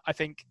answer, I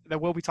think there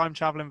will be time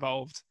travel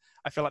involved.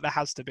 I feel like there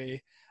has to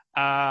be.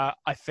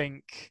 I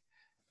think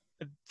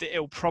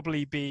it'll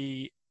probably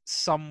be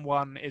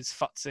someone is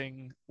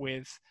futzing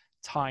with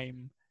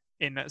time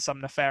in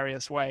some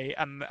nefarious way,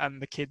 and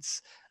the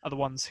kids are the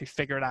ones who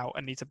figure it out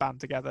and need to band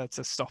together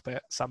to stop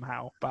it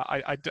somehow. But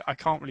I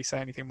can't really say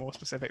anything more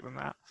specific than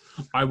that.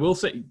 I will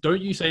say,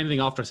 don't you say anything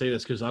after I say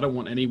this, because I don't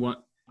want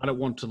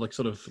to like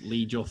sort of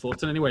lead your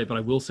thoughts in any way, but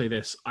I will say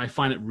this. I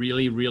find it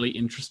really, really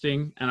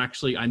interesting. And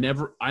actually, I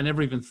never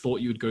even thought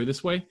you would go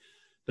this way.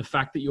 The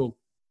fact that you're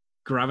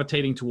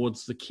gravitating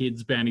towards the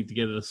kids banding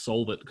together to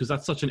solve it, because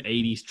that's such an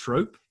 80s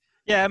trope.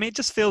 Yeah, I mean, it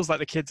just feels like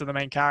the kids are the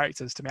main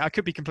characters to me. I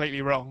could be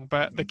completely wrong,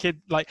 but the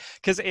kid, like,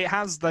 because it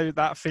has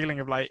that feeling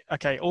of like,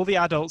 okay, all the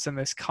adults in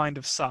this kind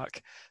of suck,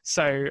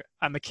 and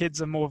the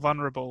kids are more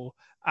vulnerable,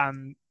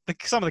 and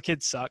some of the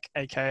kids suck,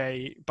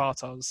 aka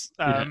Bartos.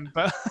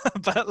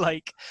 But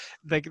like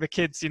the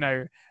kids,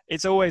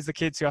 it's always the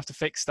kids who have to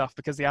fix stuff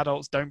because the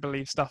adults don't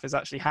believe stuff is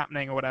actually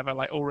happening or whatever.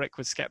 Like Ulrich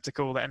was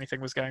skeptical that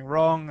anything was going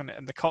wrong,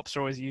 and the cops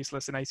are always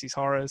useless in 80s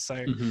horrors.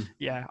 So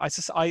yeah, I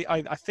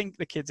think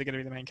the kids are going to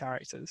be the main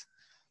characters.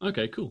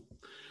 Okay, cool.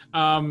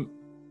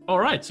 All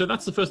right, so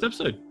that's the first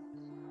episode,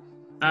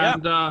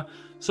 and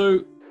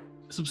so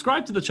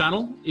subscribe to the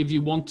channel if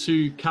you want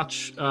to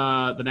catch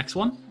the next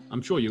one.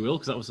 I'm sure you will,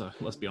 because that was,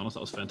 let's be honest,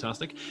 that was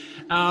fantastic.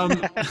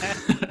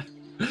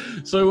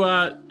 So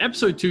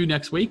episode 2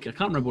 next week. I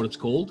can't remember what it's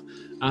called.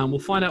 We'll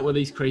find out where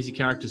these crazy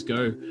characters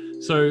go.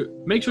 So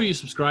make sure you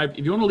subscribe.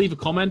 If you want to leave a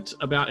comment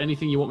about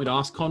anything you want me to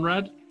ask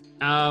Conrad.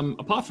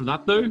 Apart from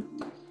that, though,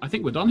 I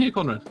think we're done here,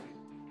 Conrad.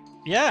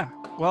 Yeah.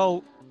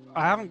 Well,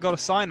 I haven't got a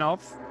sign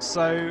off,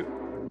 so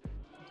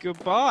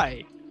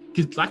goodbye.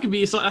 That could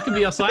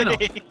be our sign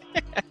off.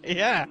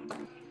 Yeah.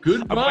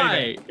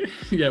 Goodbye.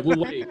 Yeah,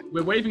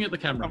 we're waving at the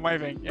camera. I'm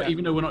waving. Yeah.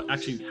 Even though we're not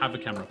actually have a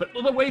camera, but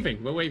we're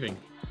waving. We're waving.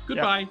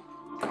 Goodbye.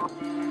 Yep.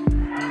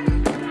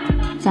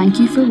 Thank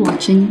you for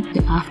watching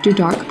the After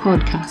Dark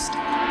podcast.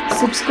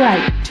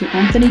 Subscribe to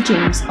Anthony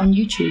James on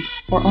YouTube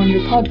or on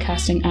your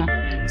podcasting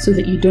app so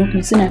that you don't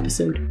miss an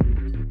episode.